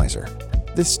Atomizer.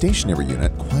 This stationary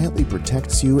unit quietly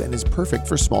protects you and is perfect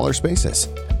for smaller spaces.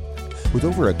 With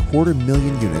over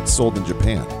 250,000 units sold in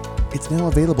Japan, it's now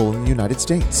available in the United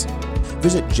States.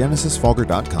 Visit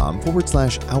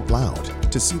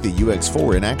genesisfogger.com/outloud to see the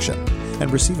UX4 in action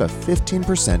and receive a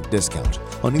 15% discount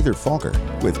on either Fogger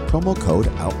with promo code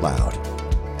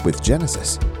OUTLOUD. With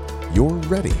Genesis, you're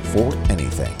ready for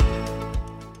anything.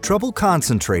 Trouble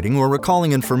concentrating or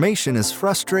recalling information is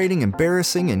frustrating,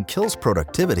 embarrassing, and kills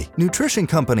productivity. Nutrition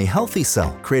company Healthy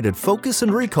Cell created Focus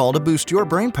and Recall to boost your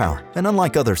brain power. And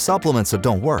unlike other supplements that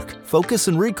don't work, Focus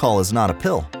and Recall is not a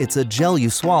pill. It's a gel you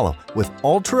swallow with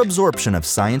ultra absorption of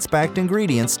science-backed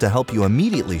ingredients to help you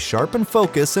immediately sharpen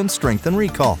focus and strengthen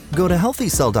recall. Go to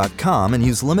healthycell.com and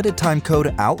use limited time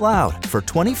code OUTLOUD for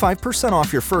 25%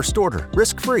 off your first order.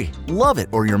 Risk-free. Love it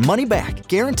or your money back.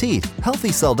 Guaranteed.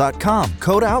 Healthycell.com.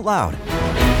 Code OUTLOUD.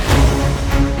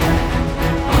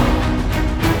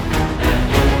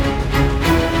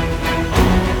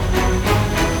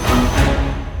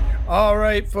 All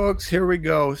right, folks, here we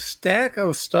go. Stack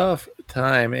of stuff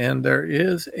time, and there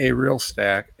is a real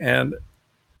stack. And,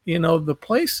 the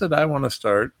place that I want to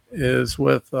start is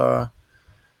with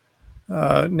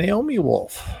Naomi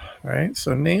Wolf, right?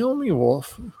 So Naomi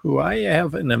Wolf, who I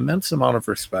have an immense amount of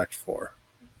respect for.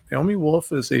 Naomi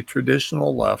Wolf is a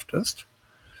traditional leftist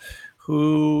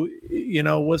who,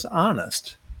 was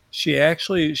honest She was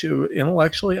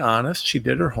intellectually honest. She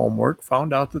did her homework,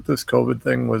 found out that this COVID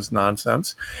thing was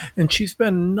nonsense, and she's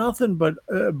been nothing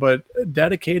but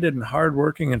dedicated and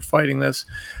hardworking and fighting this.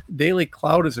 Daily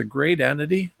Cloud is a great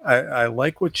entity. I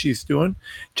like what she's doing,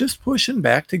 just pushing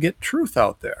back to get truth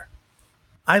out there.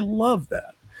 I love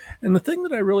that. And the thing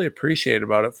that I really appreciate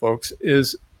about it, folks,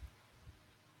 is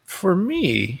for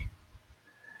me,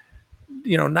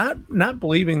 not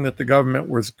believing that the government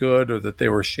was good or that they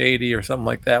were shady or something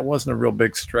like that wasn't a real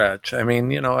big stretch. I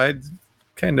mean, I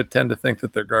kind of tend to think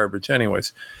that they're garbage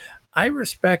anyways. I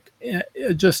respect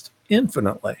just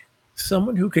infinitely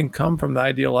someone who can come from the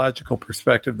ideological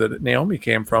perspective that Naomi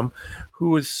came from,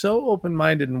 who is so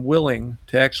open-minded and willing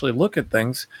to actually look at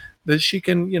things that she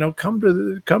can, come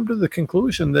to the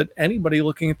conclusion that anybody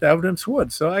looking at the evidence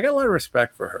would. So I got a lot of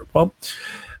respect for her. Well,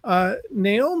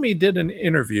 Naomi did an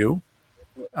interview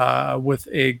with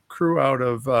a crew out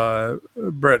of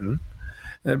Britain,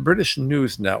 a British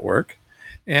news network.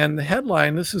 And the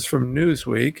headline, this is from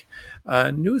Newsweek,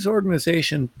 news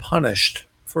organization punished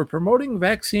for promoting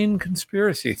vaccine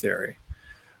conspiracy theory.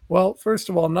 Well, first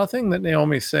of all, nothing that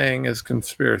Naomi's saying is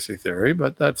conspiracy theory,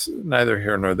 but that's neither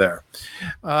here nor there.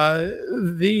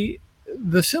 The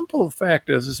simple fact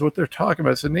is what they're talking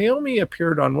about. So Naomi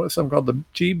appeared on something called the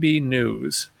GB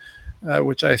News,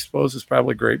 which I suppose is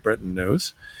probably Great Britain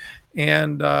news.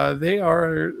 And they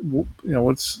are,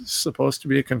 what's supposed to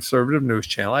be a conservative news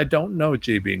channel. I don't know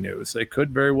GB News. They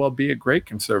could very well be a great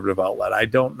conservative outlet. I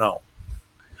don't know.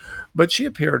 But she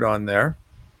appeared on there,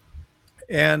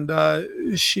 and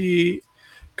she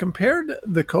compared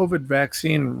the COVID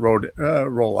vaccine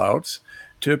rollouts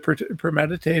to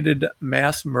premeditated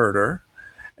mass murder,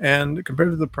 and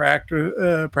compared to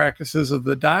the practices of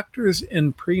the doctors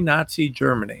in pre-Nazi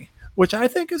Germany, which I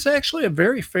think is actually a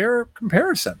very fair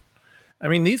comparison. I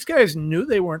mean, these guys knew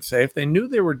they weren't safe. They knew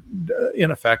they were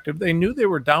ineffective. They knew they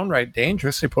were downright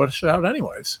dangerous. They pushed it out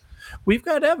anyways. We've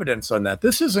got evidence on that.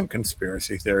 This isn't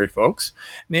conspiracy theory, folks.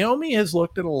 Naomi has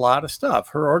looked at a lot of stuff.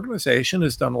 Her organization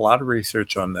has done a lot of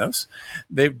research on this.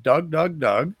 They've dug.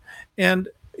 And,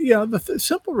 the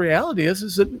simple reality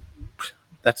is that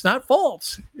that's not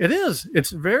false. It is.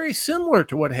 It's very similar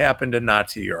to what happened in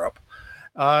Nazi Europe.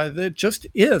 That just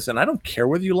is. And I don't care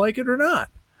whether you like it or not.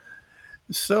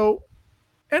 So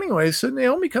anyway, so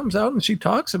Naomi comes out and she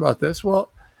talks about this.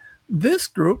 Well, this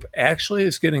group actually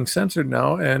is getting censored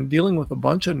now and dealing with a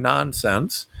bunch of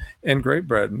nonsense in Great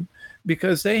Britain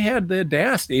because they had the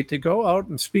audacity to go out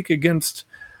and speak against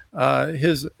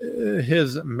His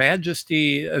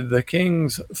Majesty the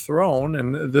King's throne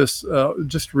and this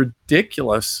just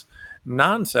ridiculous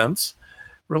nonsense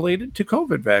related to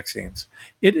COVID vaccines.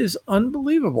 It is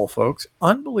unbelievable, folks.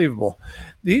 Unbelievable.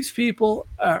 These people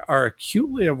are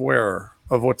acutely aware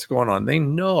of what's going on. They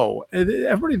know.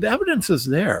 Everybody, the evidence is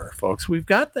there, folks. We've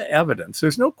got the evidence.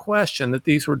 There's no question that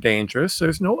these were dangerous.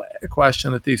 There's no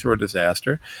question that these were a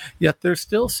disaster. Yet they're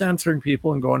still censoring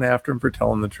people and going after them for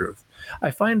telling the truth. I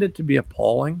find it to be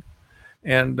appalling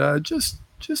and just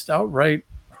outright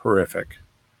horrific.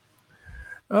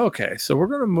 Okay, so we're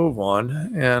going to move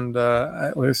on. And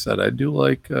like I said, I do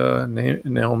like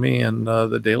Naomi and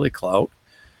the Daily Clout.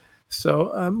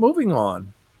 So moving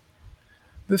on.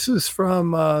 This is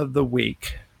from The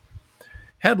Week.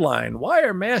 Headline: Why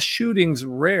are mass shootings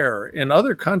rare in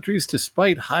other countries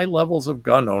despite high levels of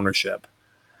gun ownership?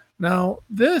 Now,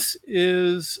 this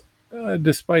is,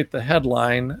 despite the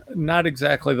headline, not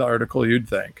exactly the article you'd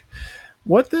think.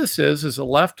 What this is a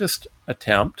leftist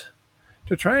attempt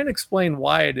to try and explain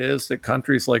why it is that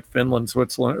countries like Finland,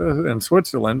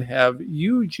 Switzerland have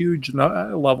huge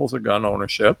levels of gun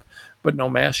ownership, but no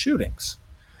mass shootings.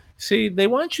 See, they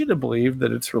want you to believe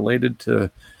that it's related to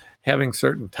having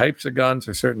certain types of guns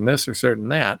or certain this or certain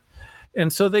that.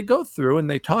 And so they go through and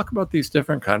they talk about these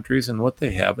different countries and what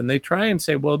they have. And they try and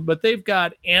say, well, but they've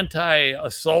got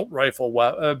anti-assault rifle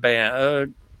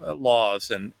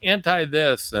laws and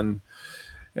anti-this and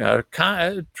they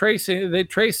trace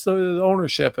the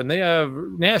ownership and they have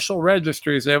national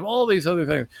registries. They have all these other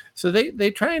things. So they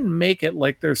try and make it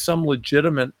like there's some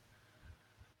legitimate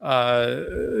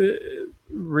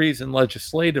reason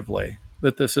legislatively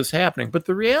that this is happening. But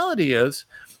the reality is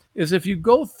if you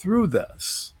go through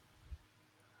this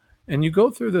and you go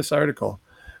through this article,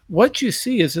 what you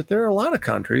see is that there are a lot of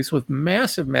countries with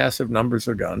massive numbers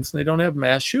of guns and they don't have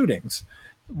mass shootings.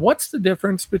 What's the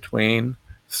difference between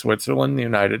Switzerland, the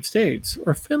United States,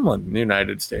 or Finland, the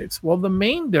United States? Well, the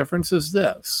main difference is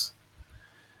this.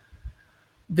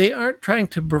 They aren't trying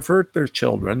to pervert their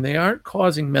children. They aren't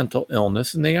causing mental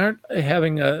illness, and they aren't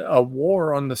having a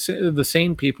war on the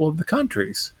sane people of the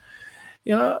countries.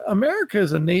 America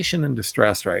is a nation in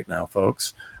distress right now,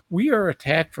 folks. We are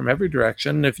attacked from every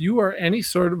direction. If you are any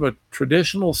sort of a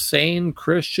traditional, sane,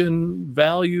 Christian,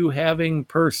 value-having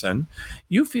person,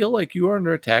 you feel like you are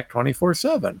under attack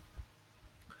 24/7.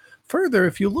 Further,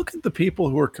 if you look at the people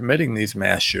who are committing these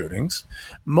mass shootings,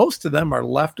 most of them are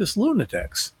leftist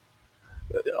lunatics.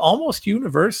 Almost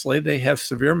universally, they have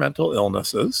severe mental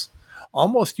illnesses.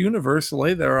 Almost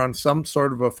universally, they're on some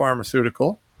sort of a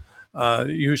pharmaceutical,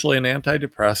 usually an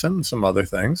antidepressant and some other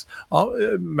things.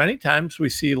 Many times we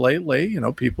see lately,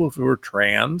 people who are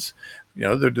trans,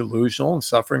 they're delusional and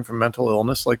suffering from mental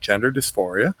illness like gender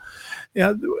dysphoria.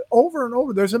 Over and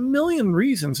over, there's a million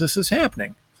reasons this is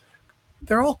happening.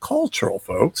 They're all cultural,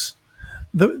 folks.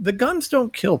 The guns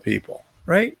don't kill people,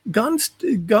 right? Guns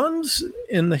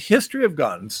in the history of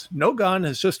guns, no gun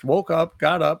has just woke up,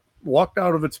 got up, walked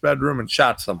out of its bedroom and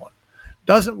shot someone.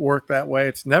 Doesn't work that way.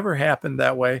 It's never happened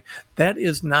that way. That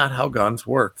is not how guns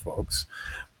work, folks.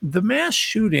 The mass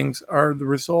shootings are the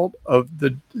result of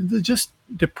the just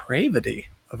depravity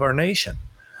of our nation.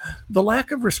 The lack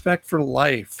of respect for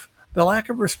life, the lack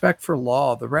of respect for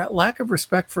law, the lack of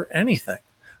respect for anything,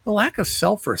 the lack of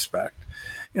self-respect.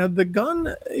 The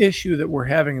gun issue that we're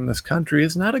having in this country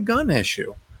is not a gun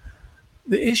issue.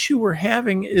 The issue we're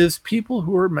having is people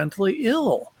who are mentally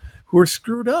ill, who are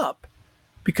screwed up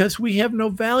because we have no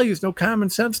values, no common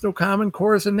sense, no common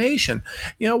core as a nation.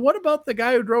 What about the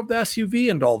guy who drove the SUV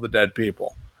into all the dead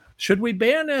people? Should we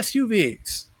ban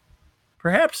SUVs?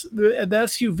 Perhaps the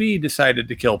SUV decided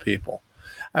to kill people.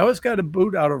 I always got a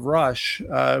boot out of Rush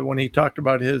when he talked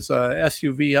about his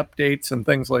SUV updates and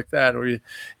things like that, or, the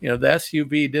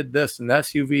SUV did this and the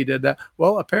SUV did that.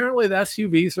 Well, apparently the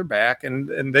SUVs are back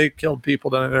and they killed people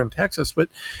down there in Texas. But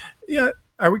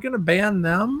are we going to ban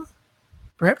them?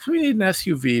 Perhaps we need an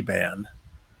SUV ban.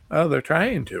 Oh, they're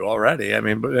trying to already.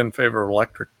 But in favor of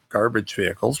electric garbage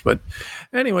vehicles. But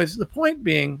anyways, the point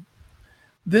being,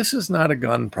 this is not a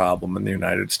gun problem in the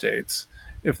United States.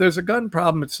 If there's a gun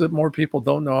problem, it's that more people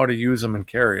don't know how to use them and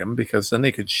carry them, because then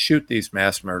they could shoot these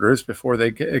mass murderers before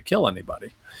they kill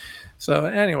anybody. So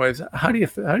anyways, how do you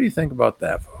think about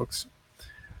that, folks?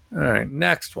 All right,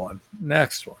 next one.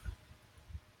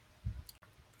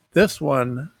 This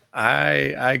one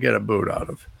I get a boot out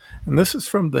of. And this is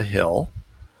from The Hill.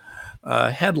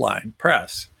 Headline,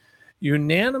 press,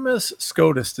 unanimous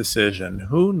SCOTUS decision,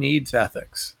 who needs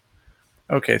ethics?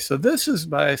 Okay, so this is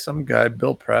by some guy,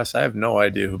 Bill Press. I have no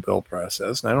idea who Bill Press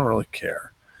is, and I don't really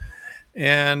care.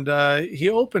 And he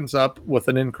opens up with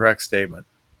an incorrect statement.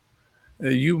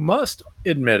 You must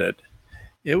admit it.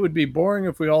 It would be boring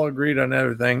if we all agreed on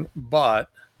everything, but,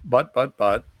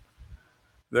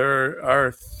 there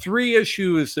are 3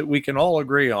 issues that we can all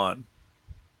agree on.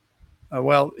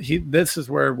 This is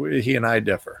where he and I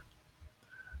differ.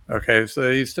 Okay,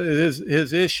 so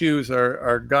his issues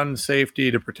are gun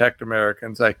safety to protect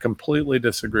Americans. I completely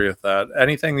disagree with that.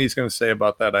 Anything he's going to say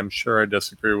about that, I'm sure I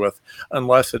disagree with,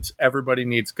 unless it's everybody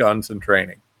needs guns and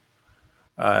training.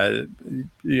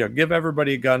 Give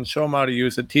everybody a gun, show them how to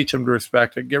use it, teach them to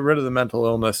respect it, get rid of the mental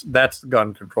illness. That's the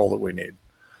gun control that we need.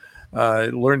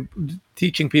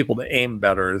 Teaching people to aim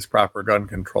better is proper gun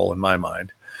control in my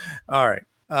mind. All right,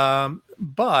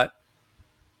 but.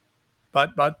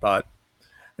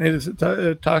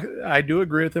 I do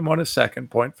agree with him on his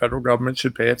second point. Federal government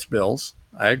should pay its bills.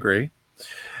 I agree.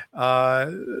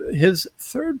 His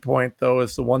third point, though,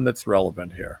 is the one that's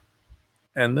relevant here.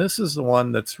 And this is the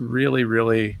one that's really,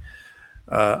 really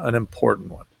an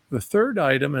important one. The third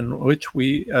item in which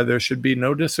there should be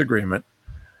no disagreement,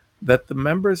 that the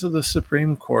members of the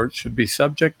Supreme Court should be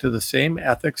subject to the same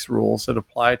ethics rules that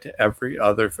apply to every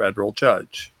other federal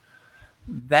judge.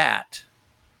 That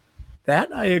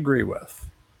I agree with.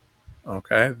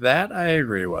 Okay, that I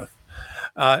agree with.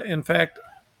 In fact,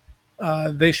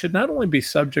 they should not only be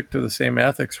subject to the same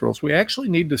ethics rules, we actually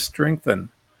need to strengthen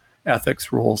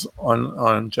ethics rules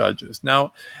on judges.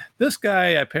 Now, this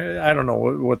guy, I don't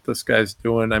know what this guy's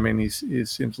doing. He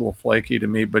seems a little flaky to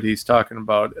me, but he's talking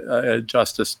about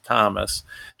Justice Thomas.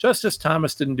 Justice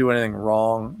Thomas didn't do anything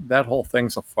wrong. That whole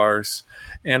thing's a farce.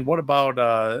 And what about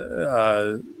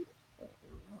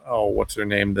what's her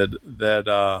name?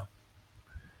 That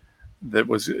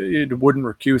wouldn't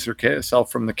recuse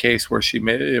herself from the case where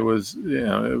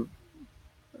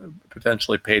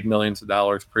potentially paid millions of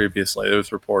dollars previously. It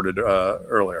was reported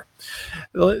earlier.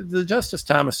 The Justice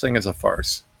Thomas thing is a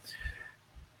farce.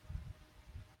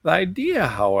 The idea,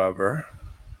 however,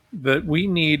 that we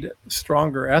need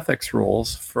stronger ethics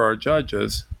rules for our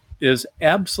judges is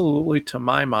absolutely, to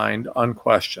my mind,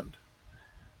 unquestioned.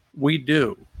 We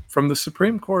do. From the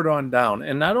Supreme Court on down.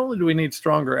 And not only do we need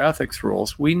stronger ethics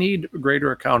rules, we need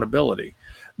greater accountability.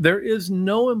 There is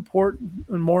no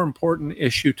more important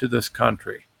issue to this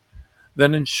country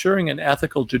than ensuring an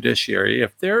ethical judiciary.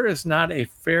 If there is not a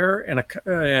fair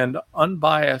and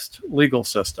unbiased legal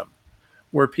system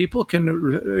where people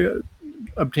can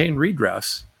obtain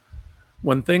redress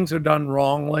when things are done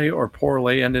wrongly or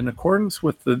poorly and in accordance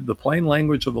with the plain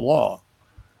language of the law,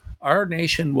 our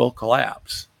nation will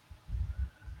collapse.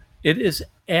 It is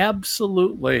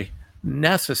absolutely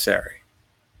necessary.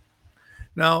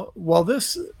 Now, while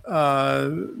this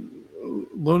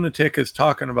lunatic is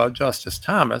talking about Justice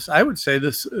Thomas, I would say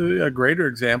this a greater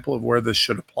example of where this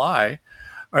should apply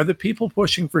are the people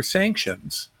pushing for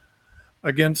sanctions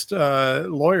against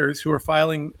lawyers who are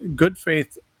filing good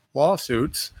faith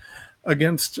lawsuits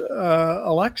against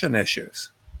election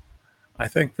issues. I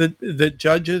think that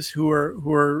judges who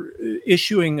are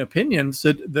issuing opinions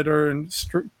that are in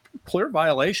clear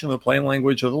violation of the plain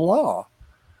language of the law,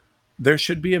 there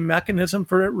should be a mechanism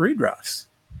for redress.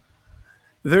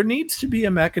 There needs to be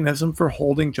a mechanism for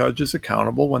holding judges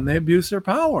accountable when they abuse their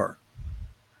power.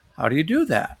 How do you do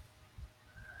that?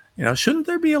 Shouldn't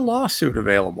there be a lawsuit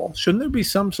available? Shouldn't there be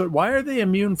some sort? Why are they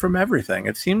immune from everything?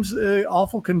 It seems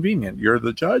awful convenient. You're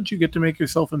the judge. You get to make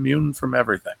yourself immune from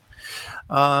everything.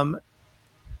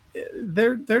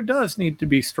 There does need to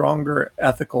be stronger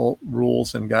ethical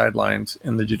rules and guidelines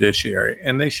in the judiciary,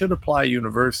 and they should apply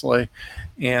universally.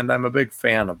 And I'm a big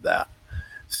fan of that.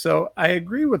 So I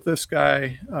agree with this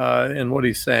guy in what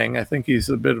he's saying. I think he's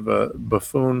a bit of a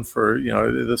buffoon for,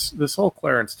 this whole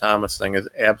Clarence Thomas thing is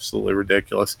absolutely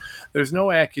ridiculous. There's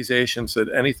no accusations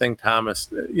that anything Thomas,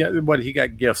 he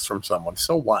got gifts from someone.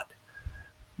 So what?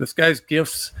 This guy's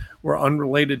gifts were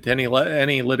unrelated to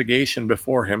any litigation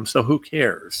before him. So who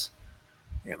cares?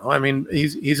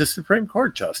 He's a Supreme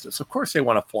Court justice. Of course they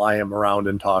want to fly him around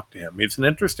and talk to him. He's an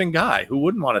interesting guy. Who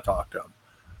wouldn't want to talk to him?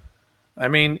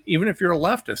 Even if you're a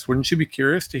leftist, wouldn't you be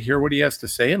curious to hear what he has to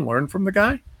say and learn from the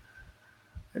guy?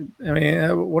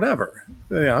 Whatever.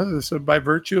 So by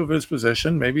virtue of his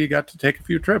position, maybe he got to take a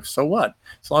few trips. So what?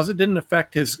 As long as it didn't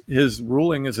affect his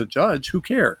ruling as a judge, who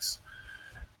cares?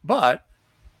 But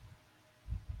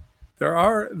there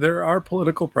are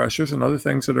political pressures and other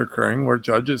things that are occurring where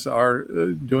judges are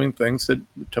doing things that,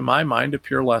 to my mind,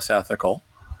 appear less ethical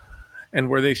and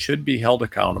where they should be held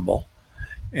accountable.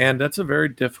 And that's a very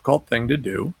difficult thing to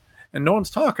do. And no one's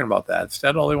talking about that.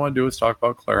 Instead, all they want to do is talk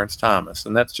about Clarence Thomas.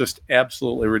 And that's just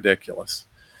absolutely ridiculous.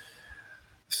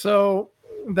 So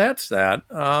that's that.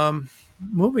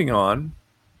 Moving on.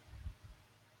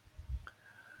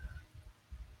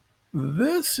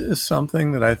 This is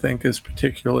something that I think is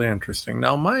particularly interesting.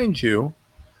 Now, mind you,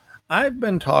 I've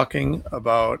been talking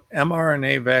about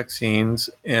mRNA vaccines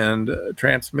and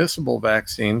transmissible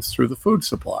vaccines through the food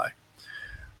supply.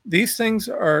 These things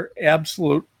are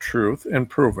absolute truth and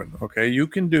proven. Okay, you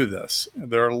can do this.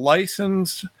 There are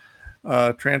licensed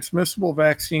transmissible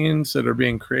vaccines that are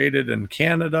being created in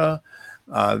Canada.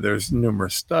 There's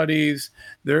numerous studies.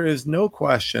 There is no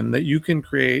question that you can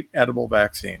create edible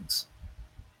vaccines.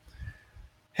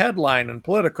 Headline in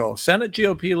Politico: Senate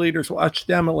GOP leaders watch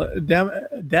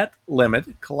debt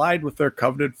limit collide with their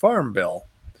coveted farm bill.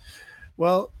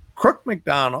 Well, Crook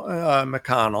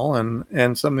McConnell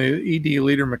and some of the ED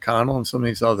leader McConnell and some of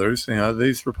these others,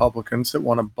 these Republicans that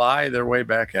want to buy their way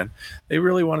back in, they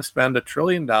really want to spend $1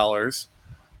 trillion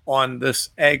on this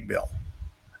ag bill.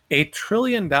 $1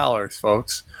 trillion,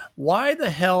 folks. Why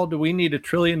the hell do we need $1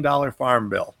 trillion farm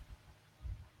bill?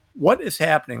 What is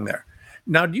happening there?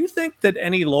 Now, do you think that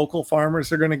any local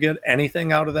farmers are going to get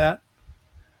anything out of that?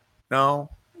 No.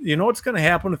 You know what's going to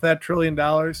happen with that $1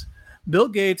 trillion? Bill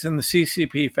Gates and the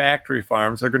CCP factory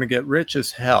farms are going to get rich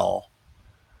as hell.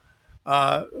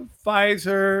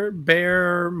 Pfizer,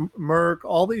 Bayer, Merck,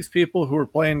 all these people who are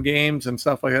playing games and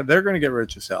stuff like that, they're going to get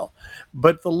rich as hell.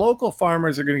 But the local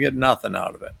farmers are going to get nothing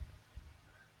out of it.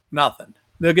 Nothing.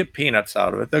 They'll get peanuts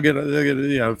out of it. They'll get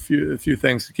a few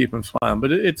things to keep them smiling.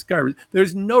 But it's garbage.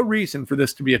 There's no reason for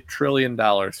this to be $1 trillion,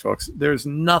 folks. There's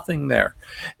nothing there.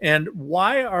 And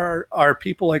why are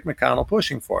people like McConnell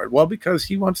pushing for it? Well, because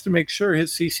he wants to make sure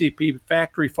his CCP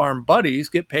factory farm buddies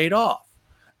get paid off.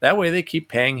 That way they keep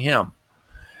paying him.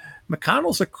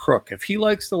 McConnell's a crook. If he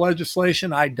likes the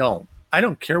legislation, I don't. I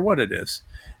don't care what it is.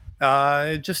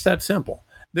 Just that simple.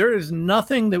 There is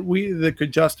nothing that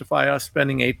could justify us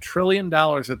spending $1 trillion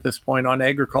at this point on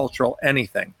agricultural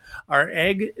anything. Our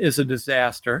ag is a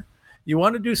disaster. You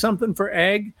want to do something for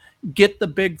ag? Get the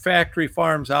big factory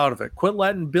farms out of it. Quit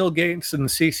letting Bill Gates and the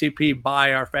CCP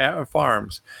buy our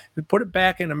farms. Put it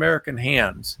back in American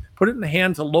hands. Put it in the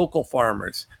hands of local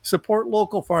farmers. Support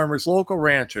local farmers, local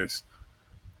ranchers.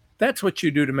 That's what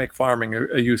you do to make farming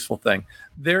a useful thing.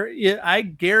 I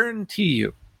guarantee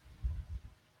you,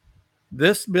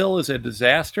 This bill is a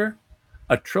disaster.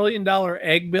 A $1 trillion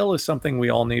ag bill is something we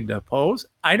all need to oppose.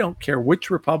 I don't care which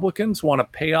Republicans want to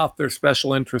pay off their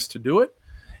special interest to do it.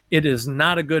 It is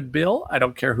not a good bill. I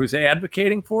don't care who's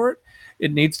advocating for it.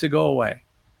 It needs to go away.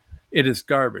 It is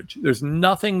garbage. There's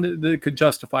nothing that could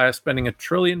justify us spending $1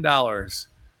 trillion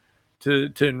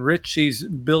to enrich these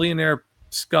billionaire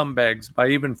scumbags by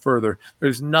even further.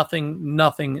 There's nothing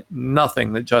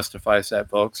that justifies that,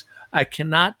 folks. I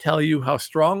cannot tell you how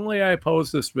strongly I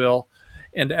oppose this bill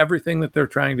and everything that they're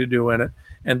trying to do in it.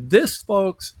 And this,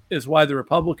 folks, is why the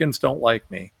Republicans don't like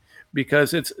me,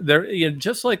 because they're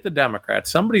just like the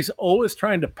Democrats. Somebody's always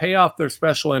trying to pay off their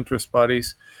special interest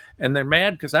buddies, and they're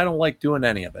mad because I don't like doing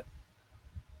any of it.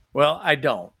 Well, I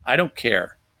don't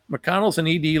care. McConnell's an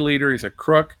ED leader. He's a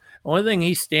crook. The only thing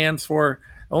he stands for,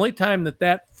 the only time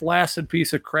that flaccid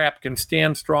piece of crap can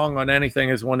stand strong on anything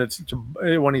is when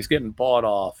he's getting bought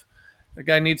off. The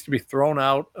guy needs to be thrown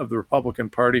out of the Republican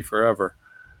Party forever.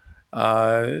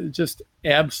 Just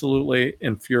absolutely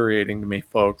infuriating to me,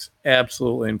 folks.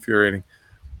 Absolutely infuriating.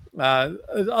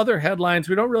 Other headlines,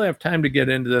 we don't really have time to get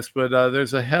into this, but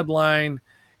there's a headline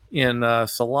in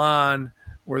Salon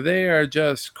where they are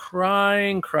just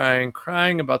crying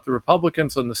about the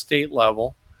Republicans on the state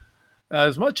level.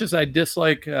 As much as I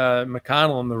dislike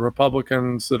McConnell and the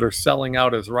Republicans that are selling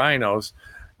out as rhinos,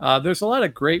 there's a lot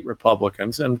of great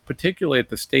Republicans, and particularly at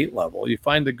the state level. You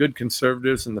find the good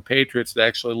conservatives and the patriots that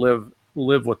actually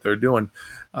live what they're doing.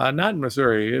 Not in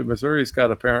Missouri. Missouri's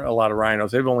got a lot of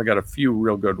rhinos. They've only got a few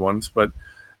real good ones, but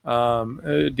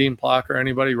Dean Plocker,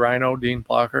 anybody rhino Dean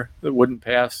Plocker that wouldn't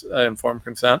pass informed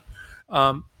consent?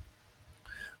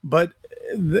 But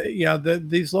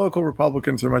these local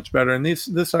Republicans are much better. And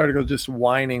this article is just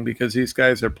whining because these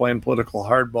guys are playing political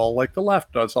hardball like the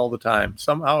left does all the time.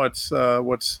 Somehow it's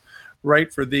what's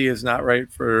right for thee is not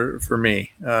right for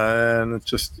me. And it's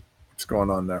just what's going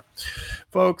on there.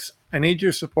 Folks, I need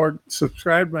your support.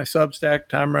 Subscribe to my Substack,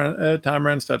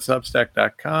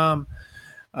 tomrenz.substack.com.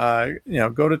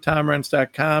 Go to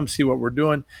tomrenz.com, see what we're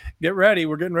doing. Get ready.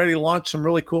 We're getting ready to launch some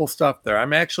really cool stuff there.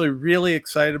 I'm actually really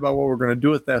excited about what we're going to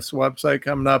do with this website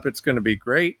coming up. It's going to be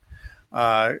great.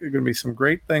 There's going to be some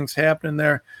great things happening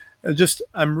there.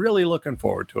 I'm really looking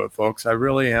forward to it, folks. I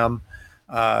really am.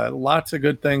 Lots of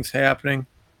good things happening,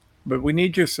 but we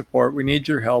need your support. We need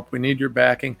your help. We need your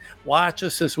backing. Watch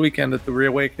us this weekend at the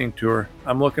Reawakening Tour.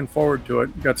 I'm looking forward to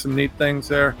it. Got some neat things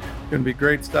there. Going to be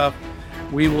great stuff.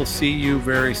 We will see you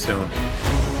very soon.